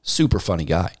 Super funny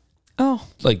guy. Oh.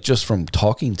 Like, just from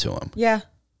talking to him. Yeah.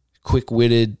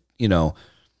 Quick-witted,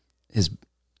 his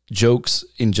jokes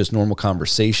in just normal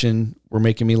conversation were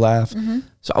making me laugh.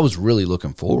 So I was really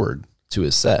looking forward to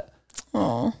his set.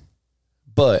 Oh.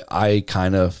 But I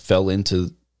kind of fell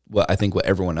into what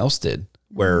everyone else did,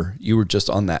 where you were just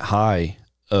on that high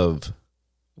of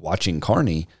watching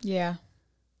Carney. Yeah.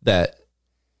 That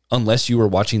unless you were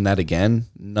watching that again,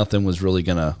 nothing was really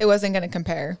it wasn't gonna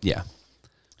compare. Yeah.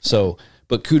 So,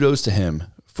 but kudos to him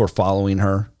for following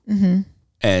her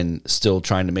and still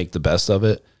trying to make the best of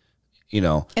it.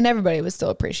 And everybody was still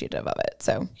appreciative of it.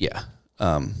 So yeah.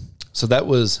 So that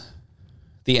was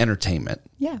the entertainment.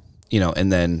 Yeah.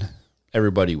 And then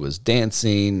everybody was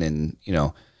dancing and,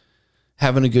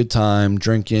 having a good time,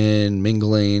 drinking,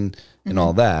 mingling, and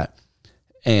all that.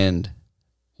 And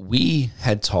we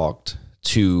had talked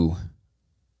to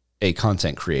a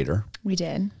content creator. We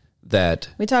did.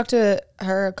 We talked to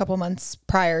her a couple months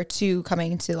prior to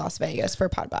coming to Las Vegas for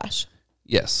PodBash.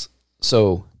 Yes.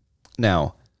 So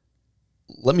now,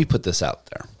 let me put this out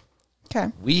there.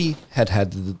 Okay. We had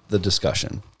the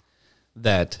discussion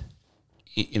that,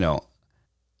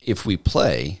 if we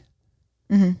play,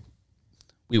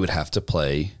 we would have to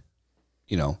play,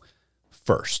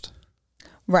 first.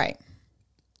 Right.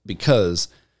 Because,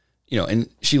 and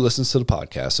she listens to the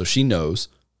podcast, so she knows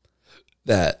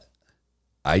that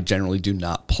I generally do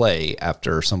not play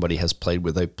after somebody has played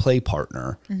with a play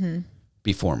partner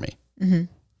before me.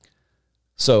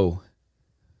 So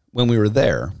when we were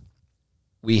there,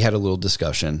 we had a little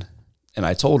discussion, and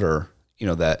I told her,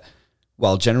 that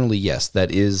while generally, yes,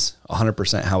 that is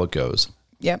 100% how it goes.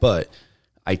 Yeah. But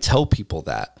I tell people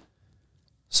that.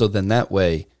 So then that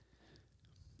way,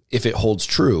 if it holds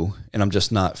true and I'm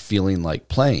just not feeling like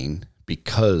playing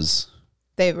because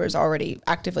they was already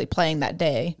actively playing that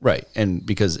day. Right. And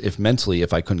because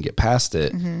if I couldn't get past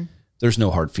it, there's no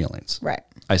hard feelings. Right.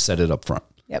 I said it up front.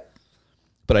 Yep.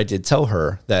 But I did tell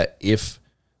her that if,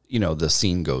 the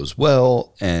scene goes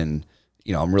well and,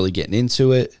 I'm really getting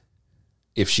into it,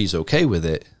 if she's okay with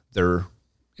it, there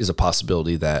is a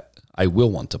possibility that I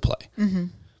will want to play.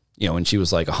 And she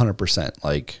was like 100%,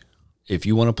 like, if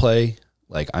you want to play,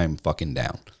 like, I'm fucking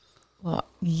down. Well,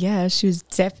 yeah, she was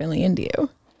definitely into you.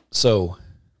 So,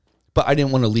 but I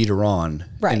didn't want to lead her on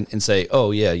and say,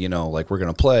 oh yeah, like we're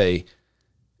going to play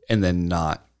and then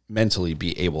not mentally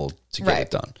be able to get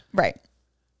it done. Right.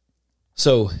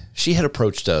 So she had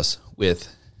approached us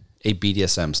with a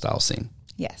BDSM style scene.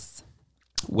 Yes.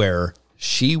 Where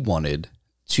she wanted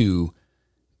to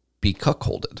be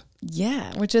cuckolded.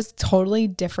 Yeah, which is totally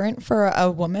different for a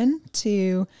woman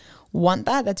to want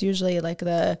that. That's usually like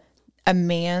a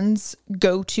man's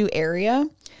go-to area.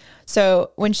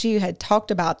 So when she had talked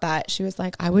about that, she was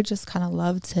like, I would just kind of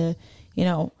love to,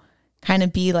 kind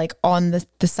of be like on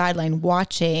the sideline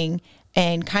watching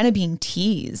and kind of being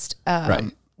teased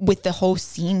with the whole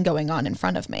scene going on in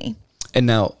front of me. And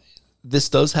now this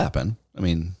does happen. I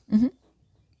mean,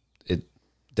 it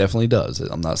definitely does.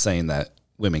 I'm not saying that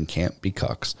women can't be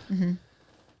cucks.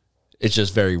 It's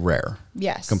just very rare.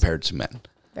 Yes. Compared to men.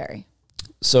 Very.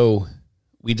 So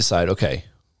we decide, okay,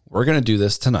 we're going to do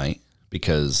this tonight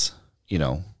because,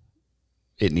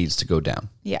 it needs to go down.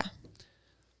 Yeah.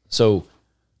 So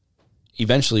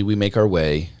eventually we make our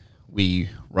way. We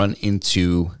run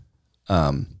into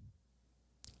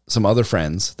some other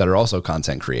friends that are also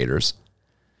content creators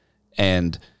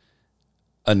and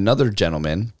another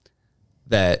gentleman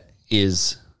that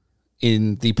is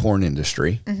in the porn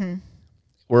industry.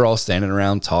 We're all standing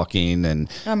around talking and...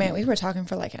 Oh, man, we were talking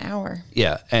for like an hour.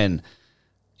 Yeah, and,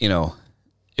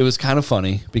 it was kind of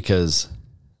funny because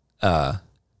I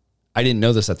didn't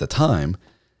know this at the time,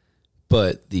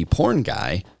 but the porn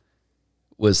guy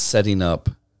was setting up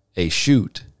a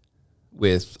shoot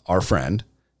with our friend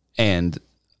and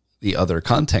the other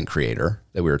content creator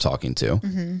that we were talking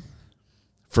to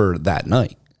for that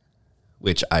night.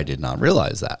 which I did not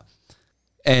realize that.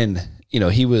 And,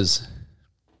 he was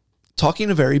talking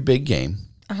a very big game,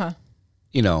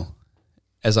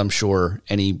 as I'm sure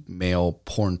any male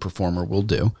porn performer will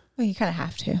do. Well, you kind of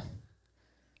have to.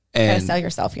 And gotta sell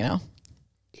yourself,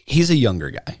 he's a younger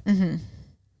guy,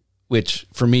 which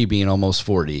for me being almost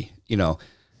 40,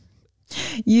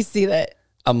 you see that.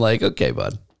 I'm like, okay,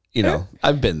 bud,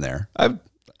 I've been there.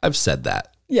 I've said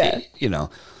that,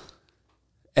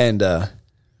 and,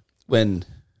 when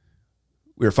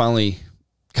we were finally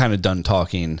kind of done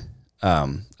talking,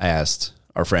 I asked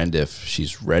our friend if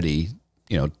she's ready,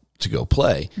 to go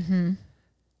play.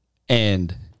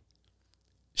 And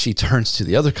she turns to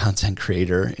the other content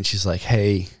creator and she's like,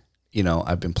 hey,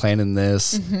 I've been planning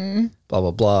this, blah,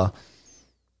 blah, blah.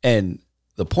 And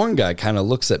the porn guy kind of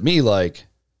looks at me like,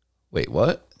 wait,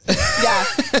 what? Yeah,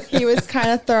 he was kind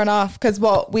of thrown off because,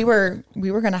 we were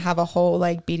going to have a whole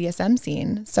like BDSM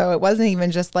scene. So it wasn't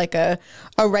even just like a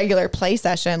regular play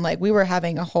session. Like we were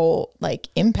having a whole like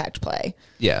impact play.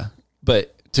 Yeah.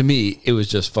 But to me, it was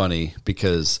just funny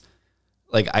because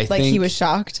I think he was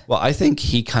shocked. Well, I think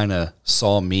he kind of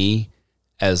saw me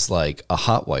as like a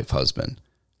hot wife husband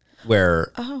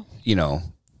where,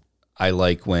 I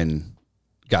like when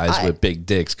guys with big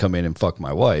dicks come in and fuck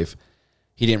my wife.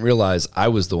 He didn't realize I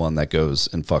was the one that goes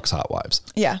and fucks hot wives.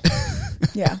 Yeah.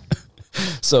 Yeah.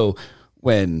 So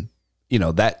when,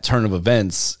 that turn of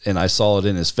events and I saw it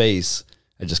in his face,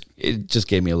 it just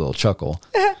gave me a little chuckle,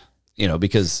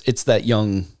 because it's that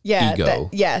young ego.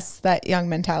 That young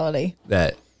mentality.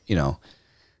 That,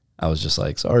 I was just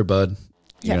like, sorry, bud.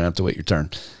 You're going to have to wait your turn.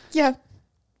 Yeah.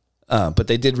 But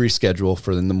they did reschedule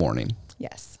for in the morning.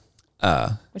 Yes.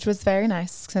 Which was very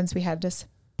nice since we had this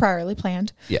priorly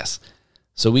planned. Yes.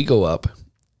 So we go up,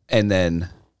 and then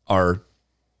our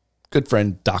good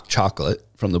friend Doc Chocolate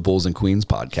from the Bulls and Queens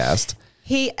podcast.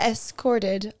 He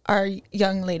escorted our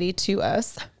young lady to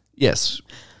us. Yes.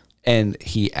 And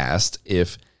he asked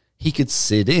if he could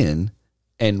sit in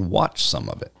and watch some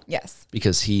of it. Yes.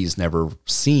 Because he's never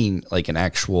seen like an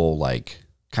actual like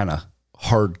kind of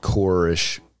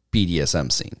hardcore-ish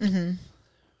BDSM scene.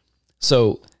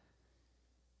 So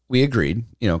we agreed,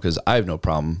 because I have no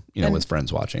problem, with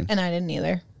friends watching. And I didn't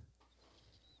either.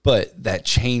 But that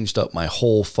changed up my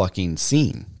whole fucking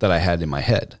scene that I had in my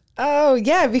head. Oh,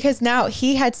 yeah, because now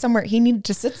he needed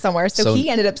to sit somewhere. So he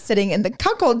ended up sitting in the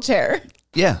cuckold chair.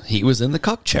 Yeah, he was in the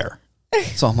cuck chair.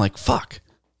 So I'm like, fuck,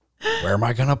 where am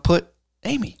I going to put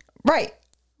Amy? Right.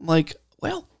 I'm like,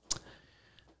 well,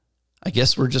 I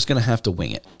guess we're just going to have to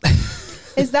wing it.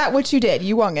 Is that what you did?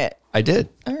 You wung it? I did.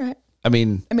 All right. I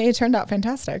mean, it turned out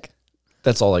fantastic.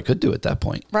 That's all I could do at that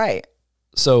point. Right.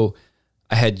 So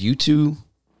I had you two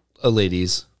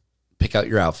ladies pick out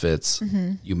your outfits.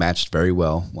 You matched very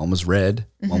well. One was red.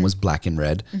 One was black and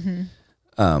red.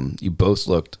 You both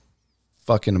looked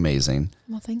fucking amazing.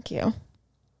 Well, thank you.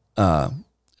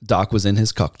 Doc was in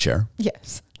his cuck chair.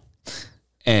 Yes.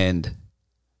 And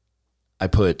I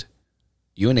put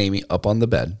you and Amy up on the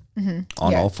bed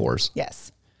on all fours.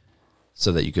 Yes.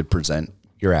 So that you could present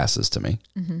your asses to me.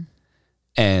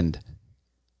 And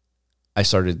I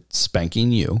started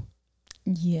spanking you.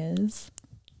 Yes.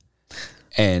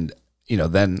 And,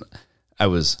 then I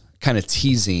was kind of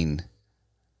teasing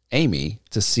Amy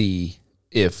to see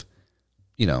if,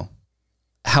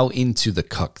 how into the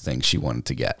cuck thing she wanted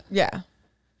to get. Yeah.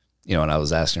 And I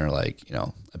was asking her like,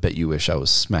 I bet you wish I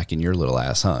was smacking your little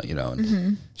ass, huh?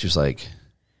 And she was like,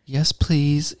 yes,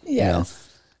 please.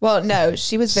 Yes. Well, no,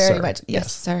 she was very much,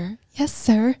 yes, sir. Yes,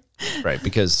 sir. Right.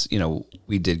 Because,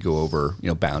 we did go over,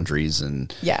 boundaries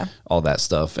and all that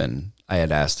stuff. And I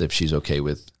had asked if she's okay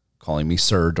with calling me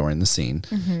sir during the scene.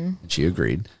 And she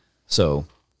agreed. So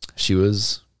she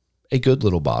was a good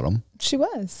little bottom. She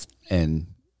was. And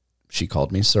she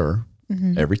called me sir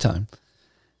every time.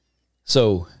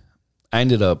 So I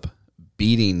ended up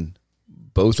beating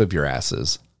both of your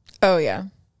asses. Oh, yeah.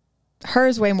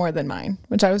 Hers way more than mine,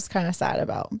 which I was kind of sad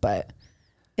about, but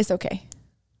it's okay.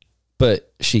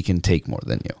 But she can take more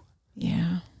than you.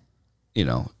 Yeah.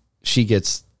 She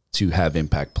gets to have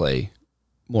impact play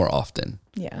more often.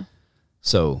 Yeah.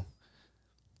 So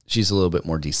she's a little bit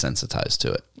more desensitized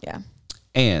to it. Yeah.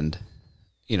 And,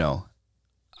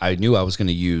 I knew I was going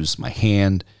to use my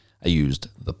hand. I used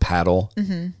the paddle.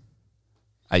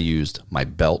 I used my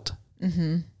belt,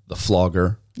 the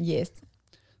flogger. Yes.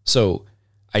 So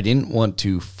I didn't want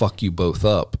to fuck you both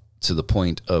up to the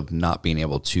point of not being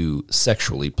able to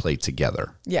sexually play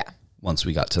together. Yeah. Once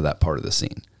we got to that part of the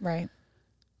scene. Right.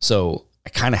 So I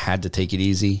kind of had to take it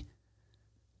easy.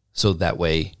 So that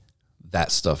way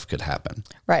that stuff could happen.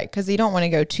 Right. Because you don't want to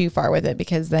go too far with it,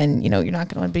 because then, you're not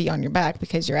going to be on your back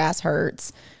because your ass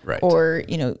hurts. Right. Or,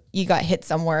 you got hit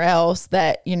somewhere else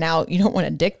that you don't want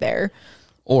a dick there.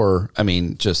 Or, I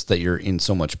mean, just that you're in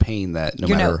so much pain that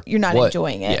you're not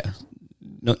enjoying it. Yeah.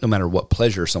 No matter what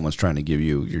pleasure someone's trying to give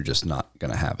you, you're just not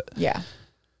going to have it. Yeah.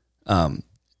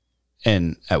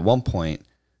 And at one point,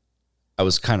 I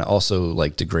was kind of also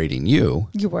like degrading you.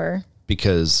 You were.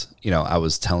 Because, I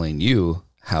was telling you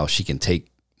how she can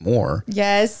take more.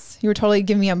 Yes. You were totally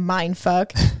giving me a mind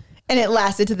fuck. And it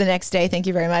lasted to the next day. Thank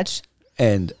you very much.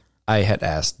 And I had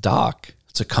asked Doc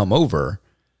to come over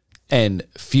and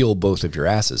feel both of your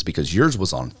asses because yours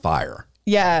was on fire.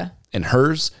 Yeah. And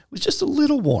hers was just a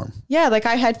little warm. Yeah, like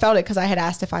I had felt it because I had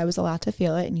asked if I was allowed to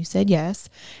feel it, and you said yes.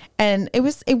 And there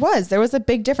was a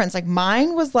big difference. Like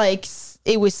mine was like,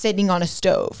 it was sitting on a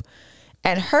stove,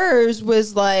 and hers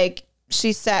was like,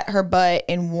 she sat her butt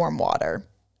in warm water.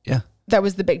 Yeah. That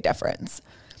was the big difference.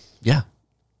 Yeah.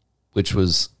 Which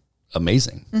was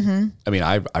amazing. Mm-hmm. I mean,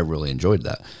 I really enjoyed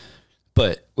that.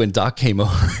 But when Doc came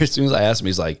over, as soon as I asked him,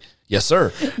 he's like, yes,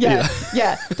 sir. Yeah.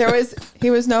 Yeah. He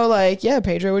was no like, yeah,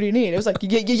 Pedro, what do you need? It was like,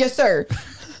 yes, sir.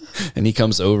 And he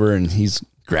comes over and he's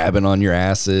grabbing on your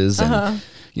asses. And,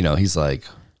 he's like,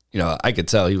 I could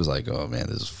tell he was like, oh man,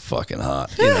 this is fucking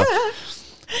hot.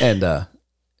 And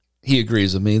he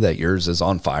agrees with me that yours is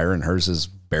on fire and hers is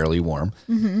barely warm.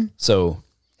 Mm-hmm. So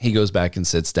he goes back and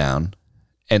sits down.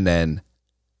 And then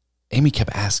Amy kept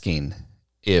asking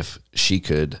if she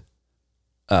could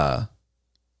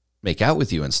make out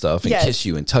with you and stuff and kiss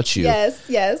you and touch you.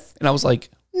 Yes. And I was like,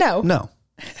 no.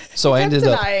 So I ended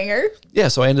up denying her. Yeah.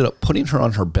 So I ended up putting her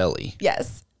on her belly.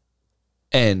 Yes.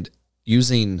 And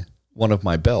using one of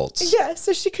my belts. Yeah.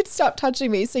 So she could stop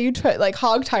touching me. So you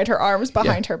hog tied her arms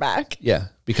behind her back. Yeah.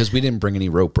 Because we didn't bring any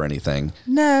rope or anything.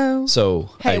 No. So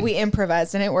hey, we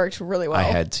improvised and it worked really well. I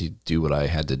had to do what I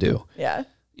had to do. Yeah.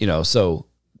 So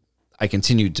I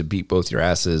continued to beat both your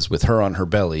asses with her on her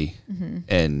belly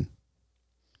and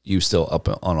you still up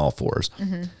on all fours.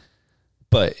 Mm-hmm.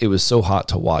 But it was so hot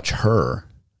to watch her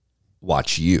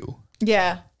watch you.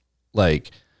 Yeah.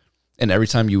 And every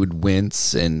time you would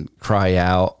wince and cry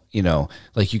out,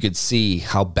 you could see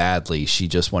how badly she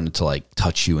just wanted to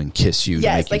touch you and kiss you.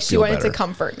 Yes, to make you she wanted better. to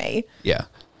comfort me. Yeah.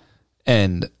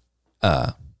 And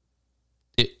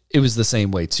it was the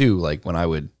same way too. Like when I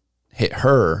would hit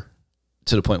her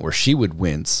to the point where she would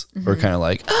wince or kind of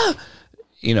like,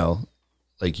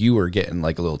 you were getting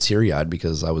like a little teary eyed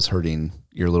because I was hurting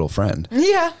your little friend.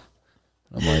 Yeah.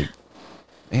 I'm like,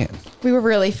 man. We were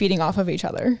really feeding off of each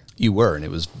other. You were, and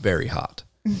it was very hot.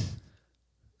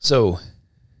 So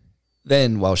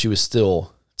then while she was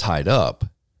still tied up,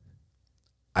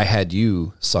 I had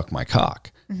you suck my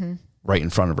cock right in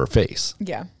front of her face.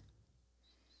 Yeah.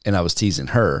 And I was teasing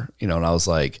her, and I was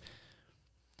like,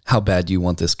 how bad do you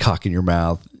want this cock in your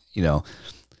mouth?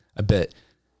 I bet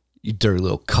you dirty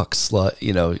little cuck slut,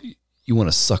 you want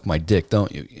to suck my dick,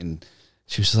 don't you? And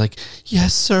she was just like,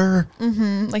 yes, sir.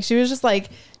 Mm-hmm. Like she was just like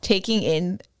taking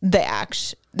in the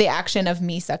action of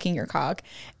me sucking your cock.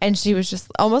 And she was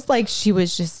just almost like she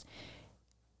was just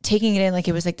taking it in like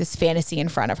it was like this fantasy in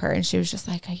front of her. And she was just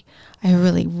like, I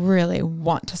really, really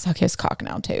want to suck his cock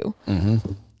now too.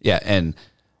 Mm-hmm. Yeah. And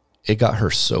it got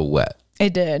her so wet.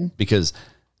 It did. Because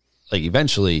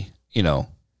eventually,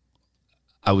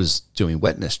 I was doing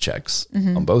wetness checks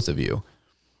on both of you.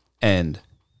 And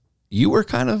you were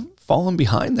kind of falling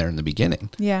behind there in the beginning.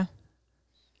 Yeah.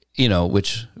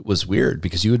 Which was weird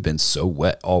because you had been so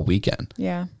wet all weekend.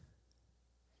 Yeah.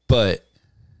 But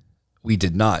we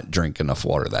did not drink enough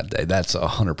water that day. That's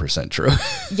 100% true.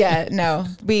 Yeah, no.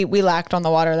 We lacked on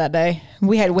the water that day.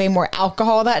 We had way more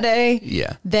alcohol that day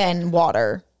than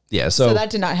water. Yeah. So that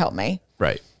did not help me.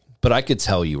 Right. But I could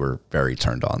tell you were very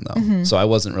turned on though. Mm-hmm. So I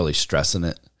wasn't really stressing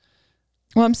it.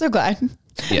 Well, I'm so glad.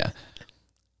 Yeah.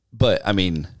 But I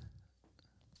mean,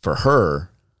 for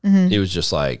her, it was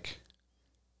just like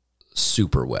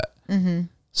super wet. Mm-hmm.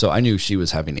 So I knew she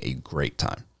was having a great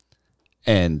time.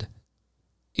 And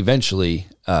eventually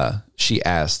she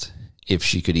asked if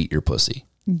she could eat your pussy.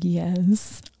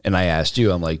 Yes. And I asked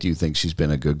you, I'm like, do you think she's been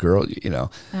a good girl?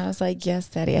 I was like, yes,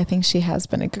 Daddy, I think she has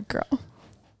been a good girl.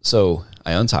 So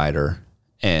I untied her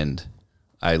and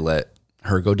I let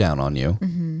her go down on you.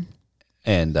 Mm-hmm.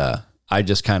 And I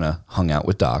just kind of hung out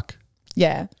with Doc.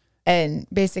 Yeah. And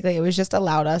basically it was just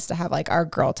allowed us to have our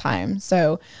girl time.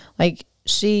 So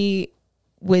she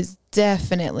was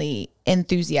definitely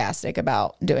enthusiastic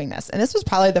about doing this. And this was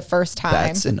probably the first time.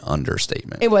 That's an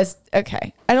understatement. It was.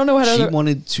 Okay. I don't know how to. She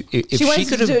wanted to. If she wanted she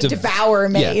could have devour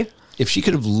me. Yeah, if she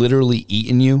could have literally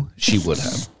eaten you, she would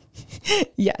have.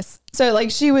 Yes. So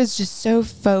like she was just so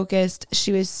focused.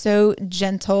 She was so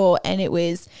gentle, and it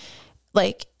was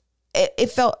like it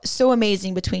felt so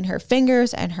amazing between her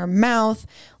fingers and her mouth.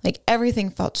 Like everything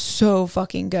felt so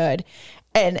fucking good.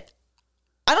 And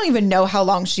I don't even know how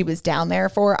long she was down there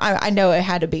for. I know it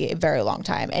had to be a very long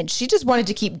time, and she just wanted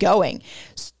to keep going.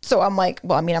 So I'm like,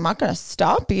 well, I mean, I'm not going to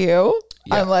stop you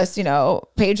unless, you know,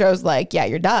 Pedro's like, yeah,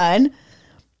 you're done.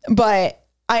 But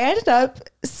I ended up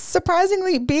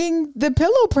surprisingly being the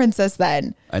pillow princess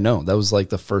then. I know. That was like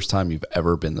the first time you've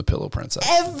ever been the pillow princess.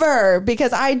 Ever.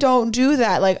 Because I don't do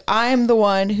that. Like I'm the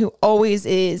one who always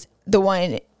is the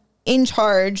one in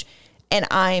charge, and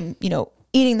I'm, you know,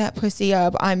 eating that pussy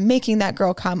up. I'm making that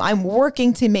girl come. I'm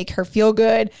working to make her feel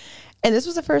good. And this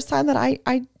was the first time that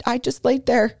I just laid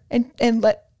there and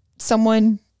let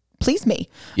someone please me.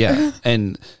 Yeah.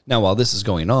 And now while this is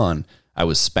going on, I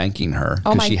was spanking her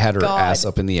because she had her ass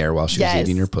up in the air while she was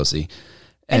eating your pussy.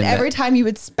 And every time you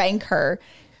would spank her,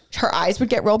 her eyes would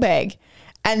get real big.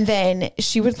 And then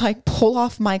she would like pull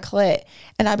off my clit,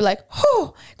 and I'd be like,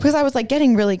 oh, because I was like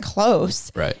getting really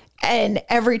close. Right. And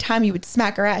every time you would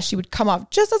smack her ass, she would come off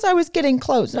just as I was getting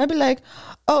close. And I'd be like,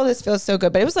 oh, this feels so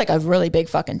good. But it was like a really big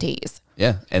fucking tease.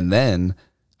 Yeah. And then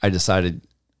I decided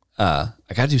I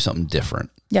got to do something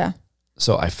different. Yeah.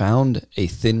 So I found a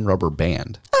thin rubber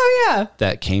band. Oh, yeah.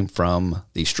 That came from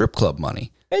the strip club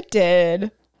money. It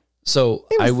did. So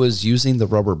I was using the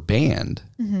rubber band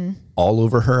all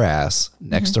over her ass,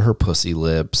 next to her pussy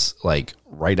lips, like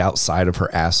right outside of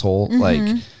her asshole,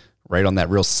 like right on that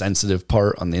real sensitive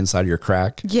part on the inside of your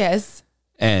crack. Yes.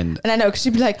 And I know, because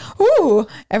she'd be like, ooh,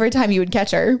 every time you would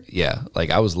catch her. Yeah. Like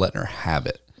I was letting her have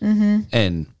it.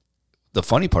 And the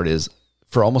funny part is,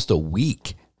 for almost a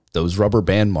week, those rubber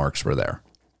band marks were there.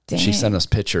 Dang. She sent us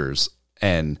pictures,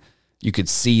 and you could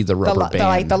see the rubber band.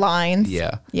 Like the lines.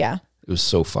 Yeah. Yeah. It was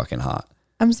so fucking hot.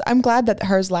 I'm glad that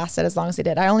hers lasted as long as it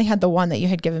did. I only had the one that you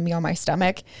had given me on my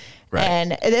stomach. Right.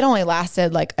 And it only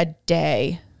lasted like a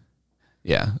day.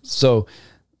 Yeah. So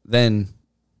then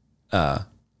I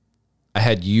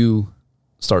had you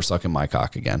start sucking my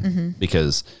cock again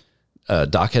because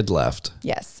Doc had left.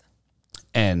 Yes.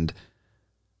 And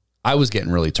I was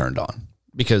getting really turned on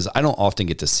because I don't often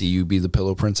get to see you be the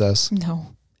pillow princess.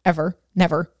 No, ever.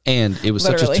 Never. And it was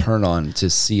Literally. such a turn on to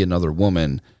see another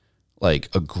woman like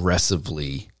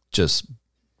aggressively just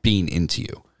being into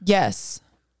you. Yes.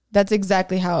 That's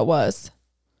exactly how it was.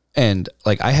 And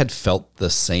like I had felt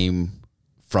the same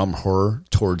from her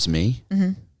towards me.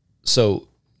 So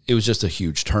it was just a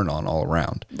huge turn on all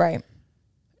around. Right.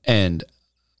 And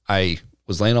I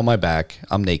was laying on my back.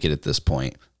 I'm naked at this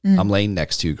point. I'm laying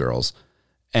next to you girls.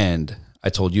 And I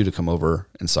told you to come over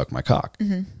and suck my cock.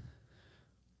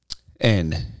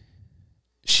 And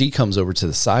she comes over to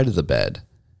the side of the bed.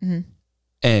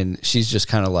 And she's just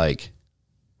kind of like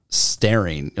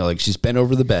staring, you know, like she's bent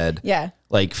over the bed. Yeah.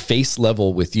 Like face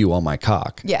level with you on my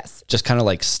cock. Yes. Just kind of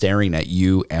like staring at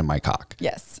you and my cock.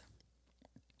 Yes.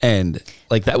 And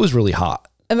like that was really hot.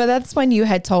 But that's when you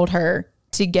had told her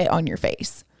to get on your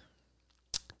face.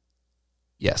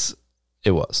 Yes,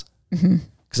 it was.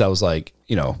 Because I was like,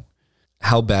 you know,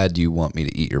 how bad do you want me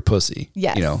to eat your pussy?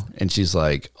 Yes. You know, and she's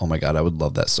like, oh my God, I would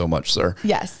love that so much, sir.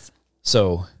 Yes.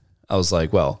 So I was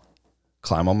like, well,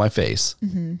 climb on my face,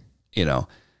 you know,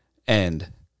 and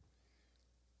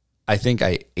I think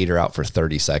I ate her out for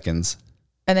 30 seconds.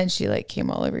 And then she like came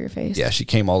all over your face. Yeah, she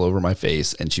came all over my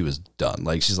face and she was done.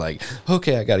 Like, she's like,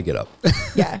 okay, I got to get up.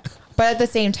 Yeah. But at the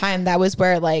same time, that was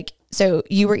where like, so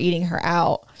you were eating her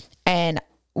out and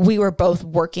we were both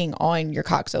working on your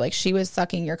cock. So like she was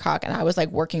sucking your cock and I was like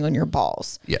working on your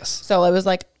balls. Yes. So it was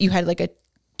like you had like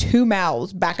two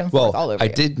mouths back and forth all over I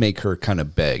you. did make her kind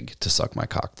of beg to suck my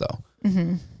cock though.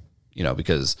 You know,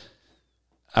 because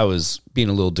I was being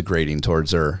a little degrading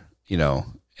towards her, you know,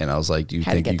 and I was like, do you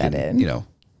think you can, you know,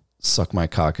 suck my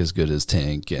cock as good as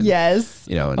Tink? And, yes.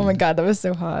 you know, and oh my God, that was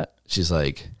so hot. She's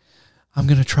like, I'm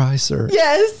going to try, sir.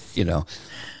 Yes. You know,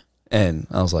 and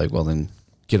I was like, well, then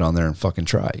get on there and fucking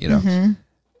try, you know?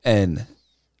 And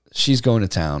she's going to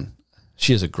town.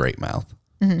 She has a great mouth.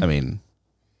 I mean,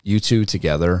 you two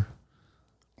together.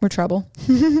 We're trouble.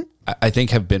 I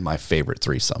think have been my favorite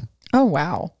threesome. Oh,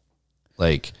 wow.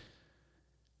 Like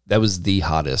that was the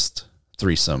hottest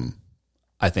threesome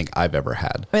I think I've ever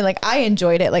had. I mean, like I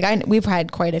enjoyed it. Like we've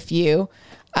had quite a few.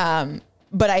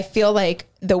 But I feel like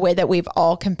the way that we've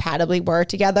all compatibly were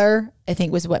together, I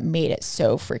think was what made it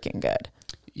so freaking good.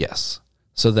 Yes.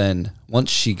 So then once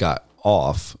she got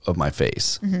off of my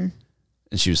face and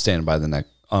she was standing by the neck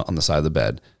on the side of the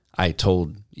bed, I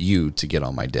told you to get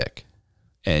on my dick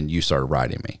and you started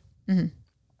riding me.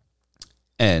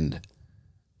 And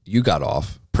you got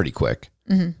off pretty quick.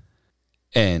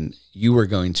 And you were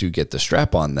going to get the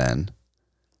strap on then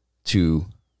to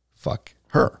fuck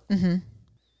her.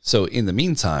 So in the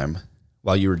meantime,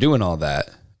 while you were doing all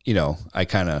that, you know, I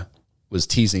kind of was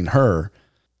teasing her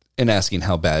and asking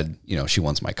how bad, you know, she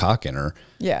wants my cock in her.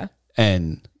 Yeah.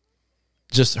 And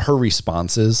just her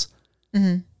responses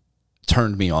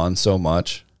turned me on so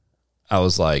much. I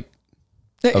was like,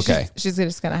 okay. She's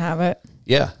just going to have it.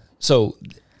 Yeah. So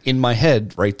in my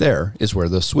head right there is where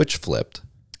the switch flipped.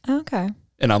 Okay.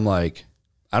 And I'm like,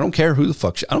 I don't care who the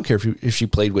fuck I don't care if she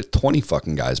played with 20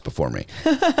 fucking guys before me.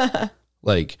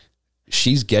 Like,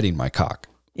 she's getting my cock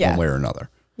one way or another.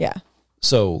 Yeah.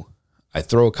 So I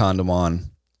throw a condom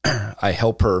on. I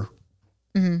help her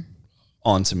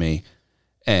onto me.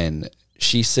 And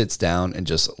she sits down and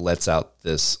just lets out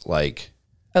this like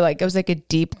it was like a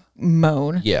deep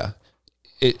moan. Yeah.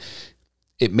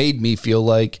 It made me feel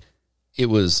like it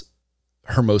was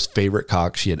her most favorite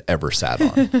cock she had ever sat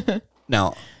on.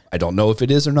 Now, I don't know if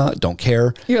it is or not. Don't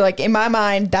care. You're like, in my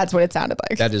mind, that's what it sounded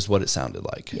like. That is what it sounded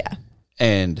like. Yeah.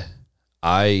 And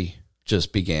I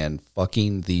just began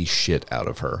fucking the shit out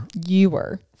of her. You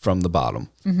were. From the bottom.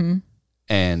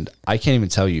 And I can't even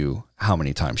tell you how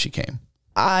many times she came.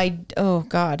 Oh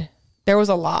God. There was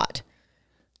a lot.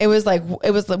 It was like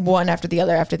one after the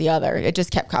other. It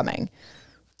just kept coming.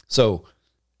 So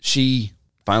she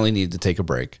finally needed to take a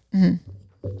break.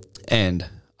 And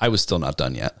I was still not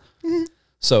done yet.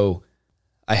 So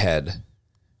I had...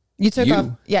 You took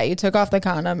off the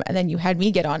condom, and then you had me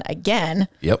get on again.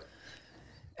 Yep.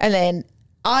 And then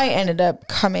I ended up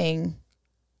coming,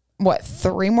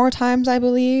 3 more times, I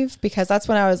believe, because that's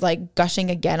when I was like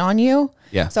gushing again on you.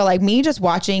 Yeah. So like me just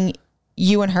watching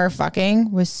you and her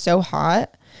fucking was so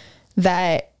hot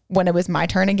that when it was my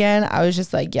turn again, I was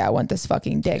just like, yeah, I want this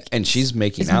fucking dick. And she's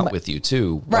making out with you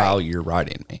too while you're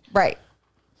riding me. Right.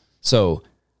 So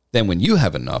then when you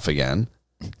have enough again,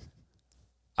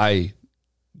 I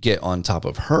get on top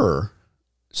of her.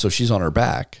 So she's on her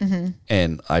back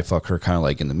and I fuck her kind of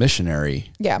like in the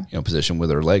missionary position with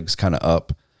her legs kind of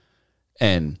up.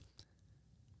 And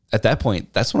at that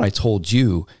point, that's when I told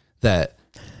you that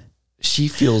she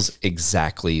feels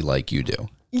exactly like you do.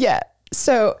 Yeah.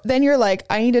 So then you're like,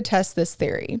 I need to test this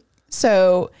theory.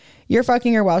 So you're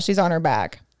fucking her while she's on her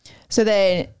back. So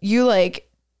then you like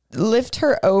lift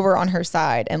her over on her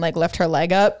side and like lift her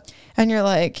leg up. And you're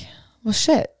like, well,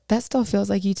 shit, that still feels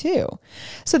like you too.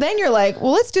 So then you're like,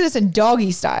 well, let's do this in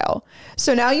doggy style.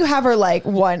 So now you have her like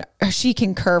she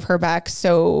can curve her back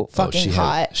so fucking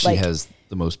hot. She has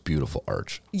the most beautiful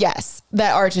arch. Yes.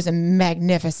 That arch is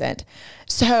magnificent.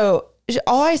 So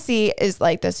all I see is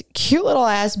like this cute little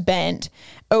ass bent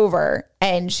over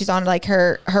and she's on like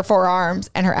her forearms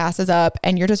and her ass is up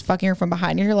and you're just fucking her from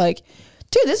behind and you're like,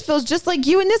 dude, this feels just like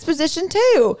you in this position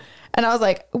too. And I was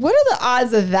like, what are the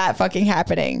odds of that fucking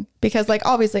happening? Because like,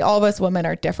 obviously all of us women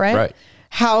are different. Right.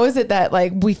 How is it that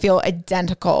like we feel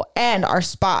identical and our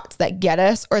spots that get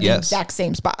us are the exact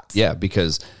same spots? Yeah.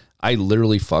 Because I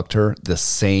literally fucked her the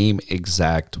same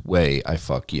exact way I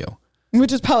fuck you.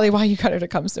 Which is probably why you got her to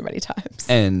come so many times.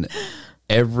 And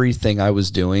everything I was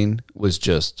doing was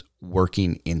just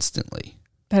working instantly.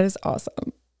 That is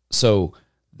awesome. So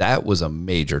that was a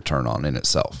major turn on in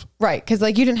itself. Right. Because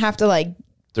like you didn't have to like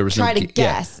there was try to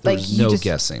guess. There like was no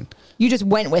guessing. You just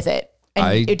went with it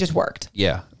and it just worked.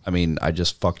 Yeah. I mean, I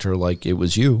just fucked her like it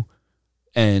was you.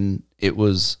 And it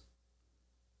was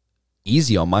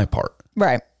easy on my part.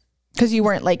 Right. Because you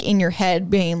weren't like in your head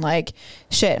being like,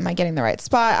 shit, am I getting the right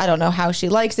spot? I don't know how she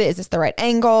likes it. Is this the right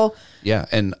angle? Yeah.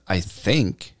 And I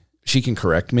think she can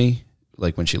correct me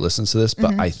like when she listens to this,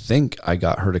 but I think I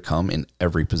got her to come in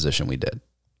every position we did.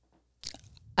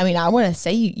 I mean, I want to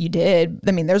say you did.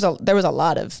 I mean, there was a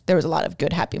lot of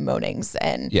good happy moanings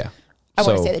and I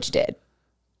want to say that you did.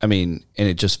 I mean, and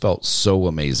it just felt so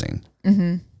amazing.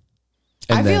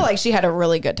 I feel like she had a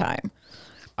really good time.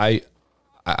 I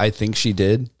think she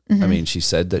did. I mean, she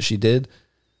said that she did,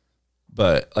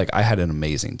 but like I had an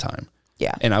amazing time.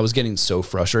 Yeah. And I was getting so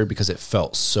frustrated because it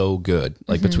felt so good.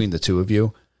 Like between the two of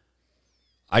you,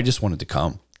 I just wanted to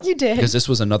come. You did. Because this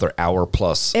was another hour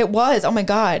plus. It was. Oh my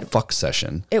God. Fuck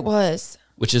session. It was.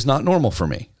 Which is not normal for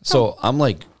me. So I'm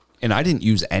like, and I didn't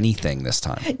use anything this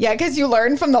time. Yeah. Because you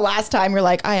learned from the last time. You're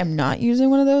like, I am not using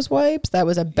one of those wipes. That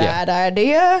was a bad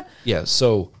idea. Yeah.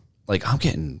 So like I'm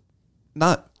getting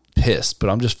not pissed, but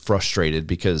I'm just frustrated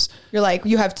because you're like,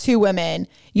 you have two women,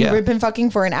 you've been fucking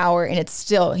for an hour and it's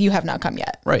still, you have not come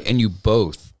yet. Right. And you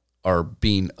both are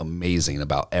being amazing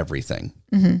about everything.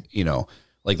 You know,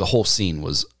 like the whole scene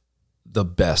was the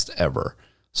best ever.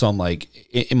 So I'm like,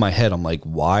 in my head, I'm like,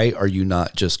 why are you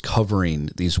not just covering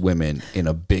these women in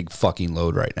a big fucking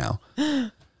load right now?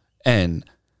 And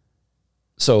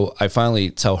so I finally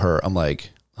tell her, I'm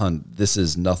like, hon, this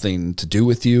is nothing to do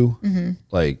with you.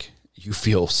 Like, you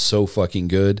feel so fucking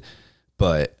good,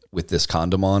 but with this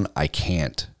condom on, I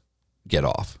can't get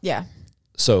off. Yeah.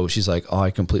 So she's like, oh, I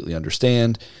completely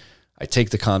understand. I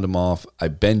take the condom off. I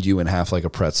bend you in half like a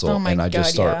pretzel, and I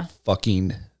just start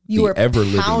fucking you were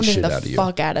ever-living shit out of you.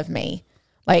 Fuck out of me.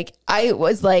 Like, I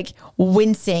was like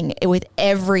wincing with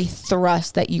every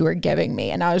thrust that you were giving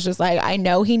me. And I was just like, I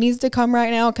know he needs to come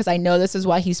right now because I know this is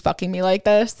why he's fucking me like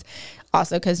this.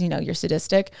 Also, because, you know, you're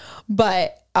sadistic.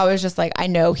 But I was just like, I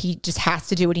know he just has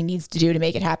to do what he needs to do to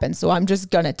make it happen. So I'm just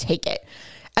going to take it.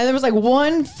 And there was like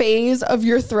one phase of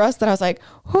your thrust that I was like,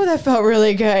 oh, that felt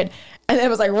really good. And then it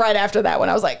was like right after that when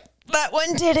I was like, that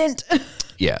one didn't.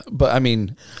 Yeah. But I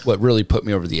mean, what really put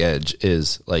me over the edge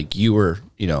is like you were,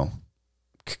 you know,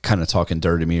 kind of talking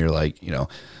dirty to me. You're like, you know,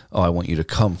 oh, I want you to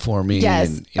come for me.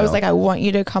 Yes. And, I was like, I want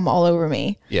you to come all over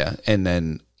me. Yeah. And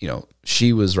then, you know,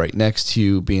 she was right next to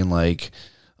you being like,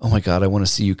 oh my God, I want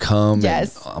to see you come.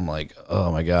 Yes. And I'm like,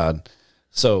 oh my God.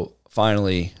 So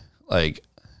finally, like,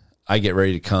 I get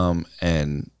ready to come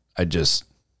and I just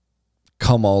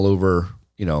come all over,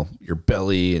 you know, your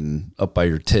belly and up by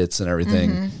your tits and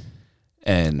everything.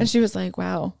 And she was like,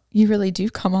 wow, you really do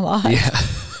come a lot. Yeah.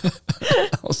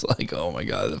 I was like, oh my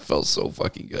God, it felt so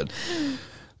fucking good.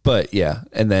 But yeah.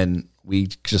 And then we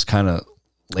just kind of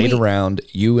laid around.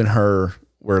 You and her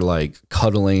were like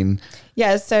cuddling.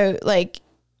 Yeah. So like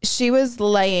she was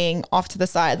laying off to the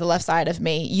side, the left side of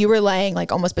me. You were laying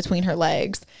like almost between her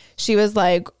legs. She was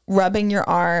like rubbing your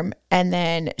arm, and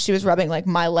then she was rubbing like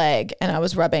my leg, and I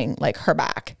was rubbing like her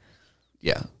back.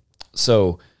 Yeah.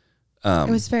 So it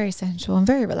was very sensual and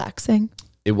very relaxing.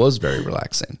 It was very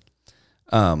relaxing.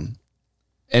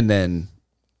 And then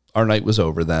our night was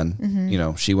over then. You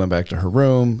know, she went back to her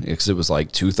room because it was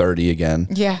like 2:30 again.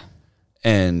 Yeah.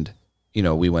 And, you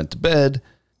know, we went to bed.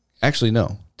 Actually,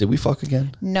 no. Did we fuck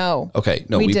again? No. Okay.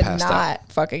 No, we did passed not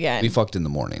out. fuck again. We fucked in the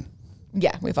morning.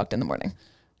 Yeah, we fucked in the morning.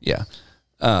 Yeah.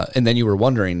 And then you were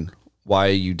wondering why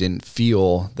you didn't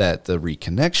feel that the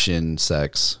reconnection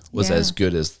sex was as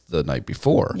good as the night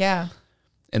before. Yeah.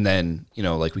 And then, you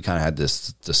know, like we kind of had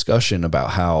this discussion about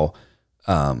how,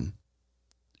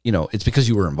 you know, it's because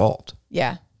you were involved.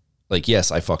 Yeah. Like,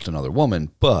 yes, I fucked another woman,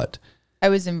 but I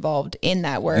was involved in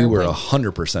that where you were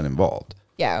 100% involved.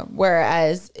 Yeah.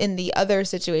 Whereas in the other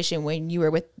situation when you were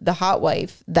with the hot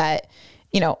wife that,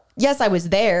 you know, yes, I was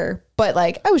there, but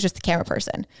like I was just the camera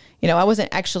person. You know, I wasn't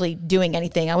actually doing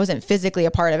anything. I wasn't physically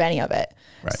a part of any of it.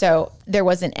 Right. So there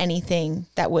wasn't anything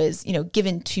that was, you know,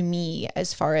 given to me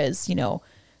as far as, you know,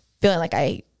 feeling like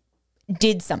I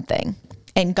did something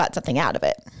and got something out of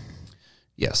it.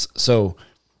 Yes. So,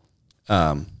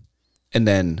 and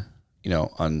then, you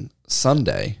know, on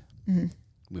Sunday,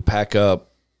 we pack up,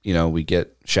 you know, we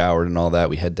get showered and all that.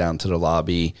 We head down to the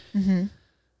lobby,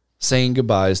 saying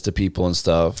goodbyes to people and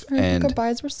stuff. And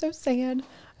goodbyes were so sad.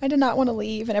 I did not want to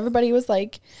leave. And everybody was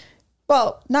like,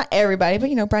 well, not everybody, but,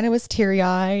 you know, Brenna was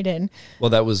teary-eyed. And well,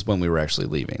 that was when we were actually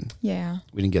leaving. Yeah.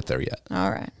 We didn't get there yet.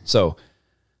 All right. So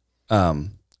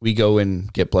we go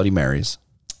and get Bloody Marys.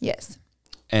 Yes.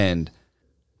 And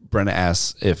Brenna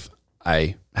asks if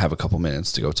I have a couple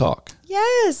minutes to go talk.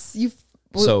 Yes. You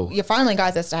finally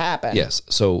got this to happen. Yes.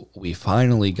 So we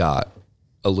finally got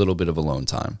a little bit of alone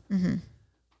time.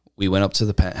 We went up to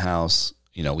the penthouse.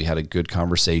 You know, we had a good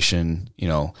conversation, you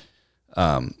know,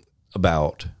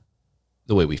 about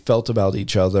the way we felt about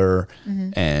each other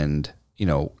and, you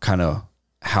know, kind of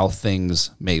how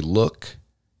things may look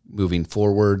moving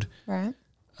forward. Right.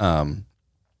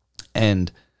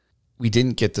 And we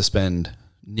didn't get to spend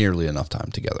nearly enough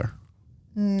time together.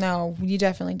 No, you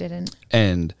definitely didn't.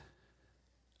 And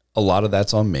a lot of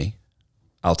that's on me.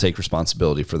 I'll take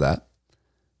responsibility for that.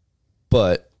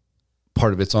 But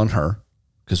part of it's on her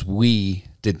because we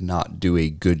did not do a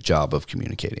good job of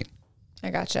communicating. I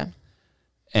gotcha.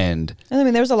 And I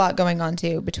mean, there was a lot going on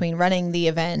too between running the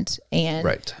event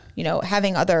and, you know,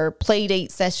 having other play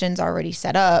date sessions already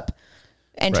set up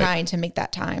and trying to make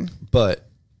that time. But,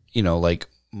 you know, like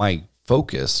my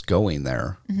focus going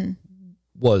there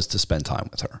was to spend time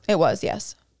with her. It was,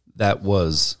 yes. That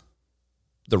was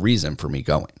the reason for me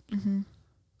going.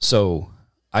 So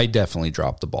I definitely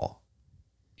dropped the ball,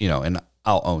 you know, and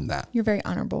I'll own that. You're very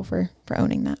honorable for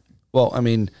owning that. Well, I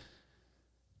mean,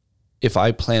 if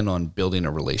I plan on building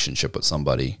a relationship with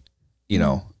somebody, you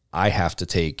know, I have to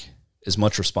take as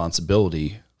much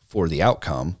responsibility for the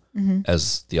outcome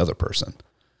as the other person.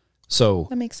 So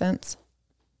that makes sense.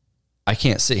 I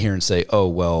can't sit here and say, oh,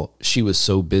 well, she was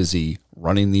so busy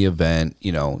running the event,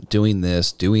 doing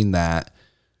this, doing that.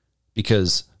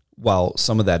 Because while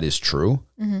some of that is true,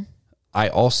 I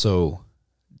also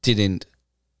didn't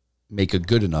make a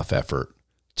good enough effort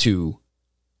to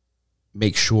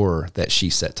make sure that she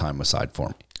set time aside for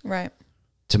me. Right.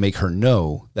 To make her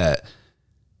know that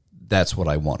that's what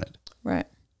I wanted. Right.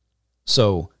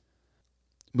 So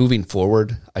moving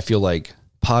forward, I feel like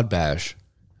PodBash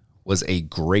was a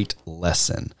great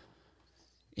lesson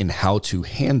in how to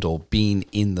handle being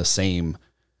in the same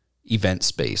event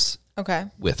space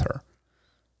with her.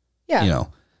 Yeah.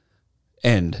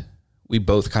 And we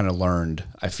both kind of learned,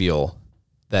 I feel,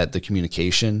 that the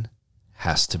communication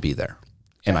has to be there.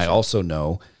 And I also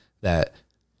know that,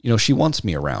 she wants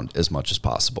me around as much as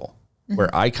possible,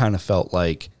 where I kind of felt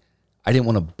like I didn't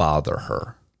want to bother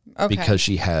her because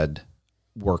she had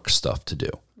work stuff to do.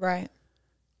 Right.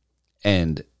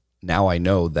 And now I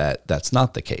know that that's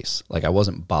not the case. Like, I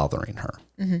wasn't bothering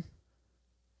her.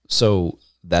 So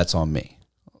that's on me.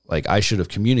 Like, I should have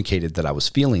communicated that I was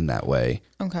feeling that way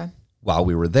while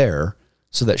we were there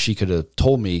so that she could have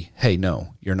told me, hey,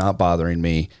 no, you're not bothering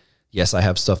me. Yes, I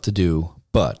have stuff to do,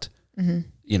 but,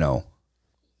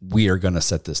 we are going to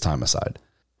set this time aside.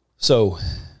 So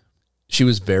she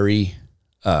was very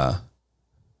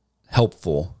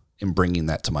helpful in bringing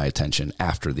that to my attention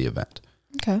after the event.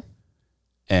 Okay.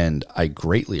 And I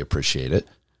greatly appreciate it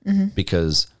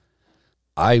because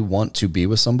I want to be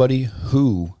with somebody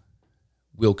who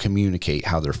will communicate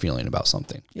how they're feeling about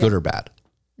something, good or bad.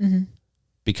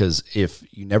 Because if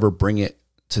you never bring it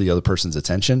to the other person's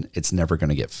attention, it's never going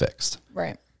to get fixed.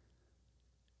 Right.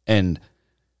 And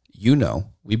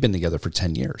we've been together for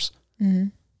 10 years.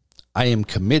 I am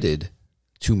committed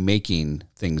to making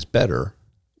things better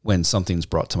when something's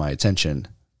brought to my attention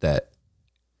that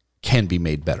can be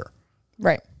made better.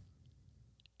 Right.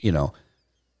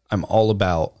 I'm all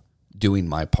about doing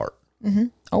my part.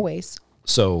 Always.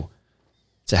 So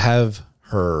to have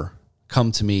her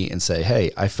come to me and say,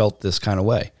 hey, I felt this kind of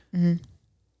way.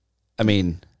 I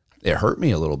mean, it hurt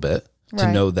me a little bit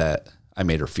to know that I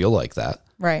made her feel like that.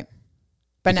 Right.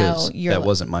 But now that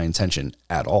wasn't my intention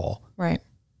at all. Right.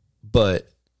 But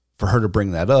for her to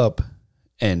bring that up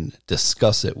and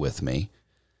discuss it with me,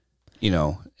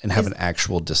 and have an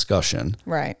actual discussion.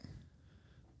 Right.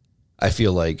 I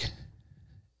feel like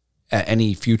at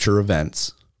any future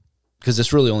events, because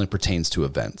this really only pertains to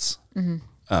events,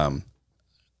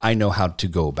 I know how to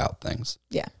go about things.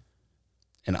 Yeah.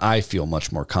 And I feel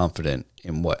much more confident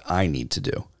in what I need to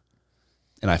do.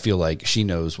 And I feel like she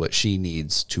knows what she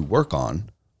needs to work on,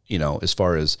 as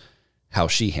far as how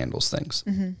she handles things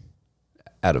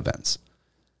at events.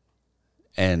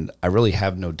 And I really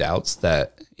have no doubts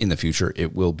that in the future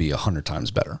it will be 100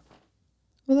 times better.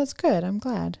 Well, that's good. I'm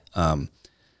glad.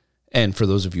 And for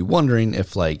those of you wondering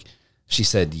if she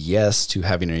said yes to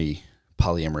having a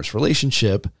polyamorous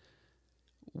relationship,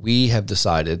 we have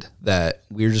decided that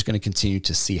we're just going to continue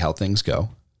to see how things go.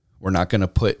 We're not going to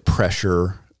put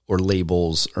pressure or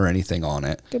labels or anything on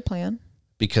it. Good plan.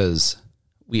 Because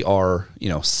we are,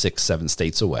 6-7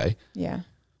 states away. Yeah.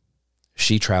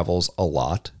 She travels a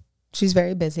lot. She's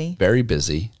very busy. Very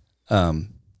busy. So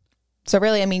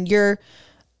really, I mean,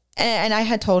 and I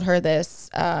had told her this,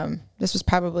 this was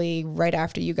probably right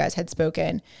after you guys had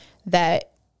spoken,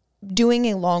 that doing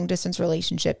a long distance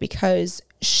relationship, because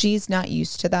she's not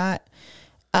used to that.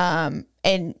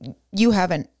 And you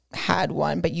haven't had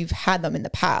one, but you've had them in the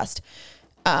past.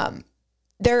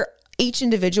 Each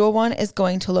individual one is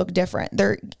going to look different.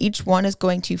 Each one is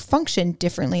going to function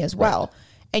differently as well. Right.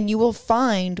 And you will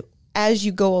find as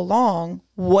you go along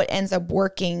what ends up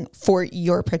working for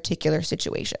your particular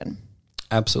situation.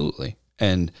 Absolutely.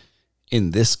 And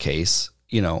in this case,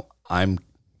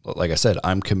 like I said,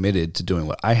 I'm committed to doing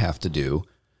what I have to do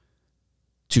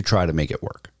to try to make it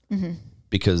work.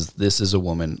 Because this is a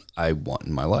woman I want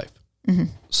in my life.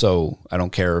 So I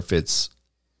don't care if it's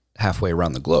halfway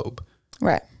around the globe.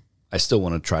 Right. I still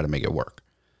want to try to make it work.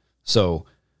 So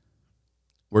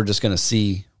we're just going to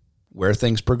see where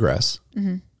things progress.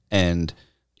 And,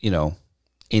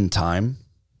 in time,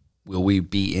 will we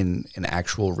be in an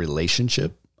actual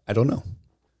relationship? I don't know.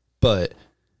 But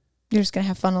you're just going to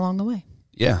have fun along the way.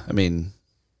 Yeah. I mean,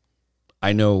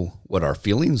 I know what our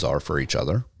feelings are for each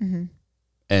other.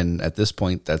 And at this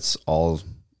point, that's all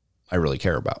I really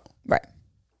care about. Right.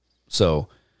 So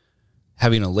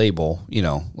having a label,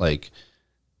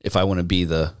 if I want to be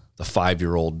the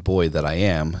 5-year-old boy that I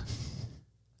am,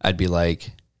 I'd be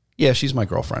like, yeah, she's my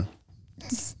girlfriend.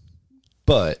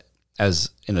 But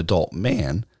as an adult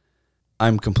man,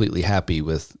 I'm completely happy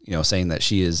with, saying that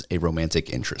she is a romantic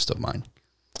interest of mine.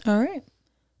 All right.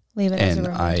 Leave it as a And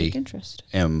romantic I interest.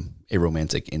 am a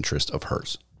romantic interest of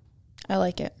hers. I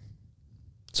like it.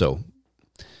 So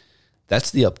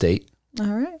that's the update. All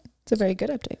right. It's a very good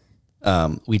update.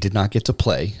 We did not get to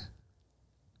play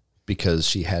because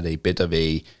she had a bit of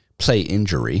a play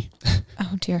injury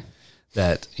Oh, dear.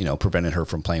 that, prevented her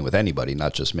from playing with anybody,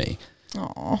 not just me.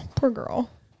 Oh, poor girl.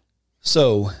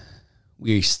 So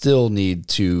we still need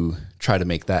to try to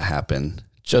make that happen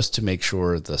just to make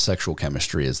sure the sexual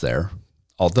chemistry is there.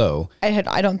 Although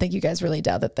I don't think you guys really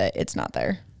doubt that it's not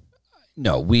there.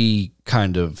 no, we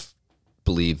kind of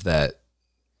believe that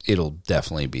it'll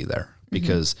definitely be there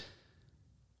because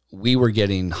we were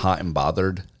getting hot and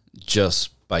bothered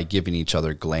just by giving each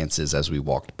other glances as we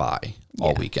walked by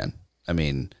all weekend. I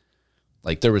mean,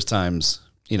 like there was times,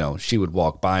 she would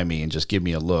walk by me and just give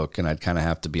me a look and I'd kind of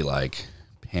have to be like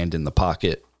hand in the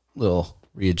pocket, little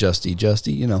readjusty,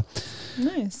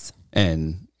 Nice.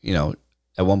 And,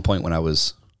 at one point when I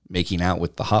was making out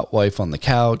with the hot wife on the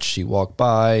couch, she walked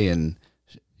by and,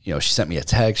 she sent me a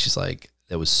text. She's like,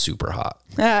 that was super hot,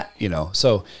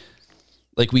 so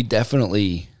like we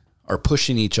definitely are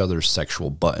pushing each other's sexual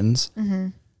buttons. Mm-hmm.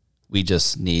 We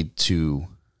just need to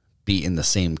be in the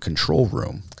same control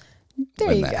room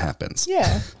when that happens.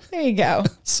 Yeah, there you go.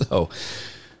 So,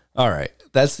 all right,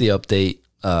 that's the update.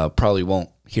 Probably won't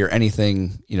hear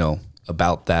anything,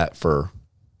 about that for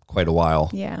quite a while.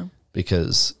 Yeah.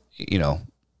 Because,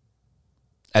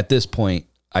 at this point,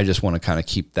 I just want to kind of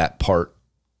keep that part,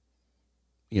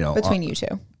 between you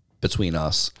two. Between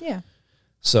us. Yeah.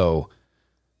 So,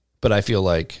 but I feel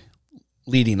like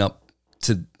leading up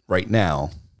to right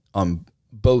now on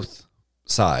both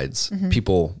sides,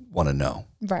 people want to know.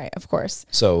 Right, of course.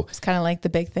 So it's kind of like the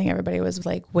big thing. Everybody was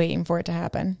like waiting for it to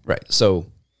happen. Right. So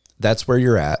that's where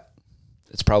you're at.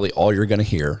 It's probably all you're going to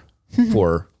hear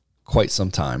for quite some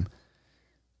time.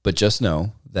 But just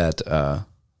know that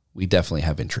we definitely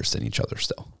have interest in each other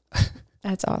still.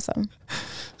 That's awesome.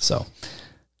 So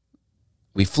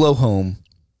we flew home.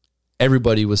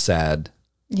 Everybody was sad.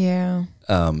 Yeah.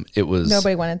 It was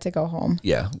nobody wanted to go home.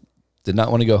 Yeah. Did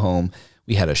not want to go home.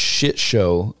 We had a shit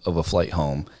show of a flight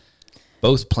home.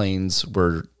 Both planes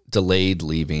were delayed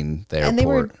leaving the airport. And they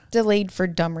were delayed for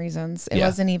dumb reasons. It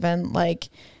wasn't even like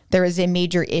there was a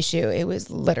major issue. It was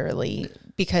literally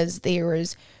because there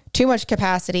was too much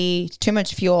capacity, too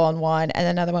much fuel on one, and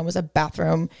another one was a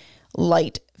bathroom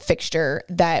light fixture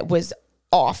that was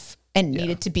off and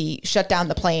needed to be shut down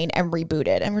the plane and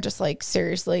rebooted. And we're just like,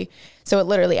 seriously? So it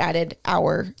literally added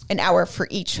an hour for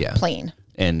each plane.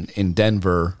 And in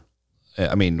Denver,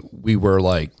 I mean, we were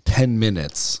like 10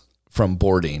 minutes from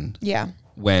boarding. Yeah.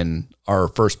 When our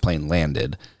first plane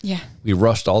landed. Yeah. We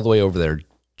rushed all the way over there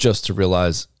just to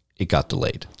realize it got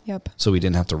delayed. Yep. So we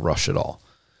didn't have to rush at all.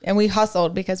 And we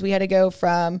hustled because we had to go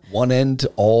from one end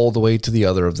all the way to the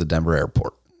other of the Denver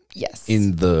airport. Yes.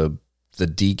 In the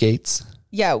D gates.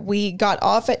 Yeah, we got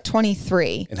off at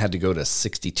 23 and had to go to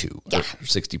 62 or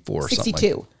 64 or 62. Something like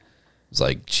that. It was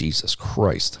like, Jesus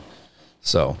Christ.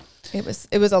 So it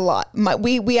was a lot.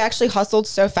 We actually hustled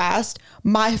so fast.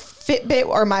 My Fitbit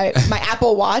or my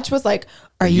Apple Watch was like,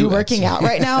 "Are you working out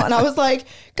right now?" And I was like,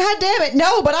 "God damn it,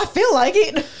 no!" But I feel like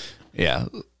it. Yeah,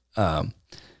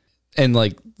 and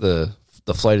like the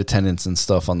flight attendants and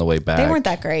stuff on the way back, they weren't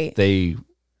that great. They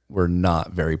were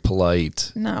not very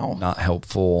polite. No, not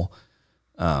helpful.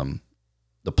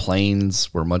 The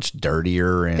planes were much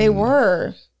dirtier, and they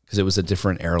were because it was a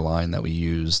different airline that we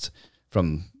used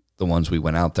from the ones we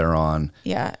went out there on.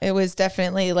 Yeah, it was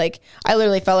definitely like, I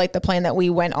literally felt like the plane that we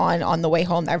went on the way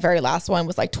home, our very last one,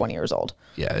 was like 20 years old.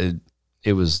 Yeah,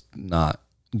 it was not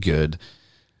good,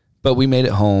 but we made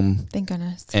it home. Thank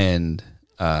goodness. And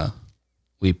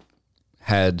we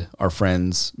had our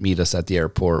friends meet us at the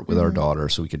airport with our daughter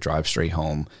so we could drive straight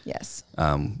home. Yes.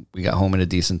 We got home at a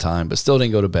decent time, but still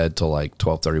didn't go to bed till like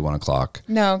 12:30, 1 o'clock.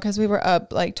 No, because we were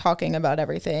up like talking about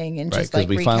everything and just like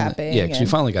recapping. Because we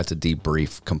finally got to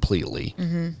debrief completely.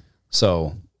 Mm-hmm.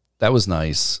 So that was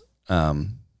nice.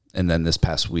 And then this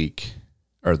past week,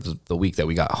 or the week that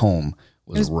we got home,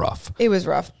 was rough. It was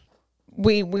rough.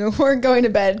 We weren't going to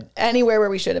bed anywhere where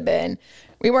we should have been.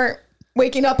 We weren't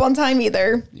waking up on time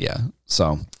either. Yeah.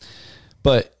 So,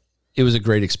 but it was a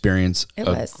great experience. It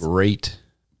was. Great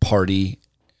party.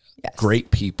 Yes. Great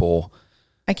people.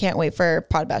 I can't wait for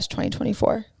PodBash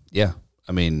 2024. Yeah.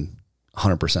 I mean,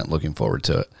 100% looking forward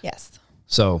to it. Yes.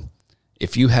 So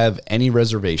if you have any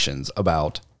reservations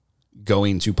about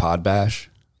going to PodBash,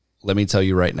 let me tell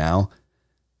you right now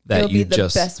that it'll be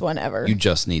the best one ever. You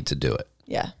just need to do it.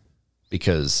 Yeah.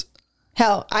 Because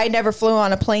hell, I never flew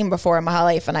on a plane before in my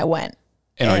life and I went.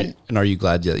 And are you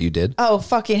glad that you did? Oh,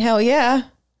 fucking hell yeah.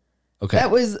 Okay.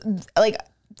 That was like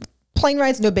plane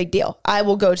rides, no big deal. I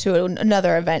will go to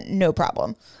another event, no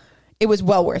problem. It was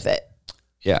well worth it.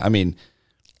 Yeah, I mean,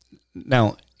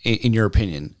 now, in your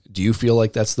opinion, do you feel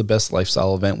like that's the best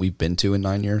lifestyle event we've been to in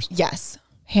 9 years? Yes,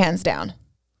 hands down.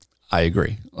 I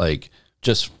agree. Like,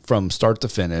 just from start to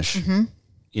finish,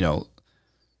 you know,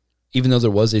 even though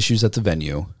there was issues at the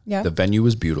venue, the venue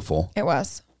was beautiful. It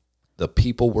was. The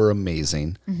people were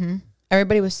amazing.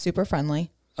 Everybody was super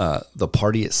friendly. The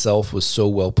party itself was so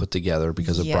well put together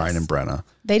because of Brian and Brenna.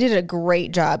 They did a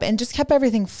great job and just kept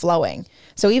everything flowing.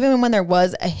 So even when there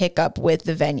was a hiccup with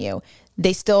the venue,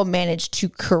 they still managed to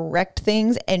correct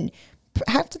things. And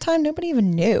half the time, nobody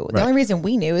even knew. The only reason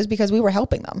we knew is because we were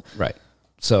helping them. Right.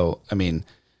 So, I mean,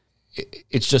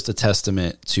 it's just a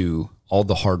testament to all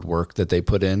the hard work that they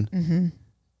put in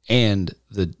and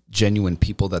the genuine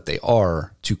people that they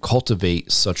are to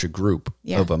cultivate such a group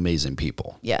of amazing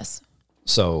people. Yes.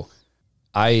 So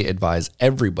I advise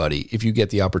everybody, if you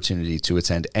get the opportunity to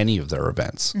attend any of their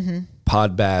events,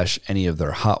 PodBash, any of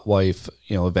their Hot Wife,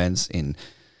 events in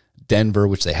Denver,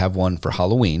 which they have one for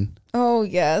Halloween. Oh,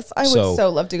 yes. I would so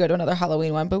love to go to another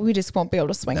Halloween one, but we just won't be able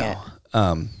to swing it.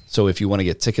 So if you want to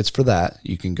get tickets for that,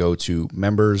 you can go to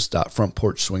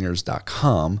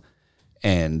members.frontporchswingers.com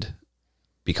and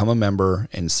become a member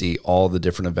and see all the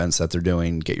different events that they're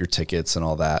doing, get your tickets and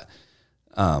all that.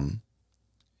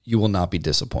 You will not be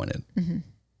disappointed.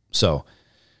 So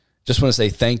just want to say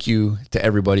thank you to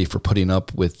everybody for putting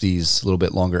up with these little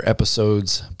bit longer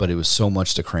episodes, but it was so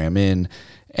much to cram in.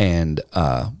 And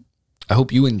I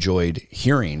hope you enjoyed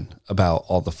hearing about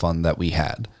all the fun that we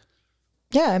had.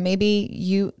 Yeah,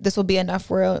 maybe this will be enough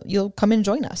where you'll come and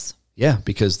join us. Yeah,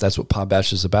 because that's what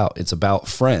PodBash is about. It's about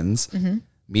friends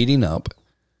meeting up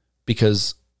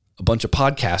because a bunch of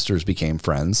podcasters became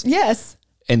friends. Yes.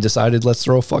 And decided, let's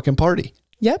throw a fucking party.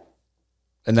 Yep.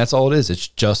 And that's all it is. It's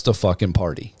just a fucking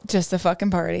party. Just a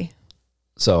fucking party.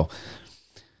 So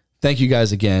thank you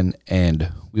guys again.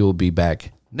 And we will be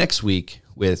back next week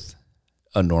with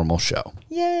a normal show.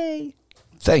 Yay.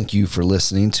 Thank you for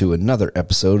listening to another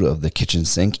episode of the Kitchen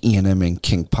Sink E&M and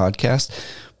Kink podcast.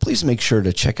 Please make sure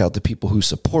to check out the people who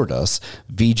support us,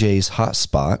 VJ's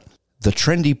Hotspot, The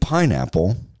Trendy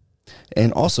Pineapple,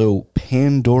 and also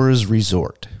Pandora's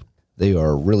Resort. They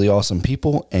are really awesome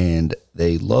people, and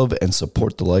they love and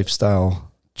support the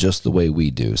lifestyle just the way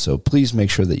we do. So please make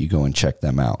sure that you go and check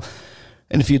them out.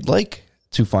 And if you'd like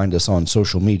to find us on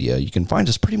social media, you can find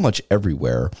us pretty much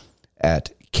everywhere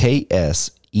at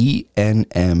KSENM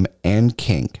and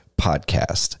Kink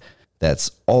Podcast.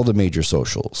 That's all the major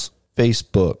socials: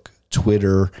 Facebook,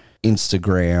 Twitter,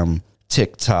 Instagram,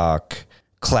 TikTok,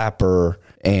 Clapper.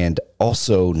 And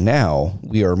also now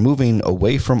we are moving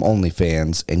away from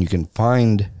OnlyFans, and you can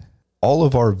find all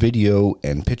of our video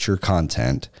and picture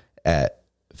content at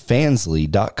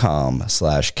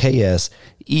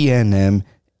fansly.com/KSENM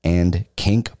and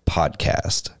Kink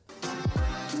Podcast.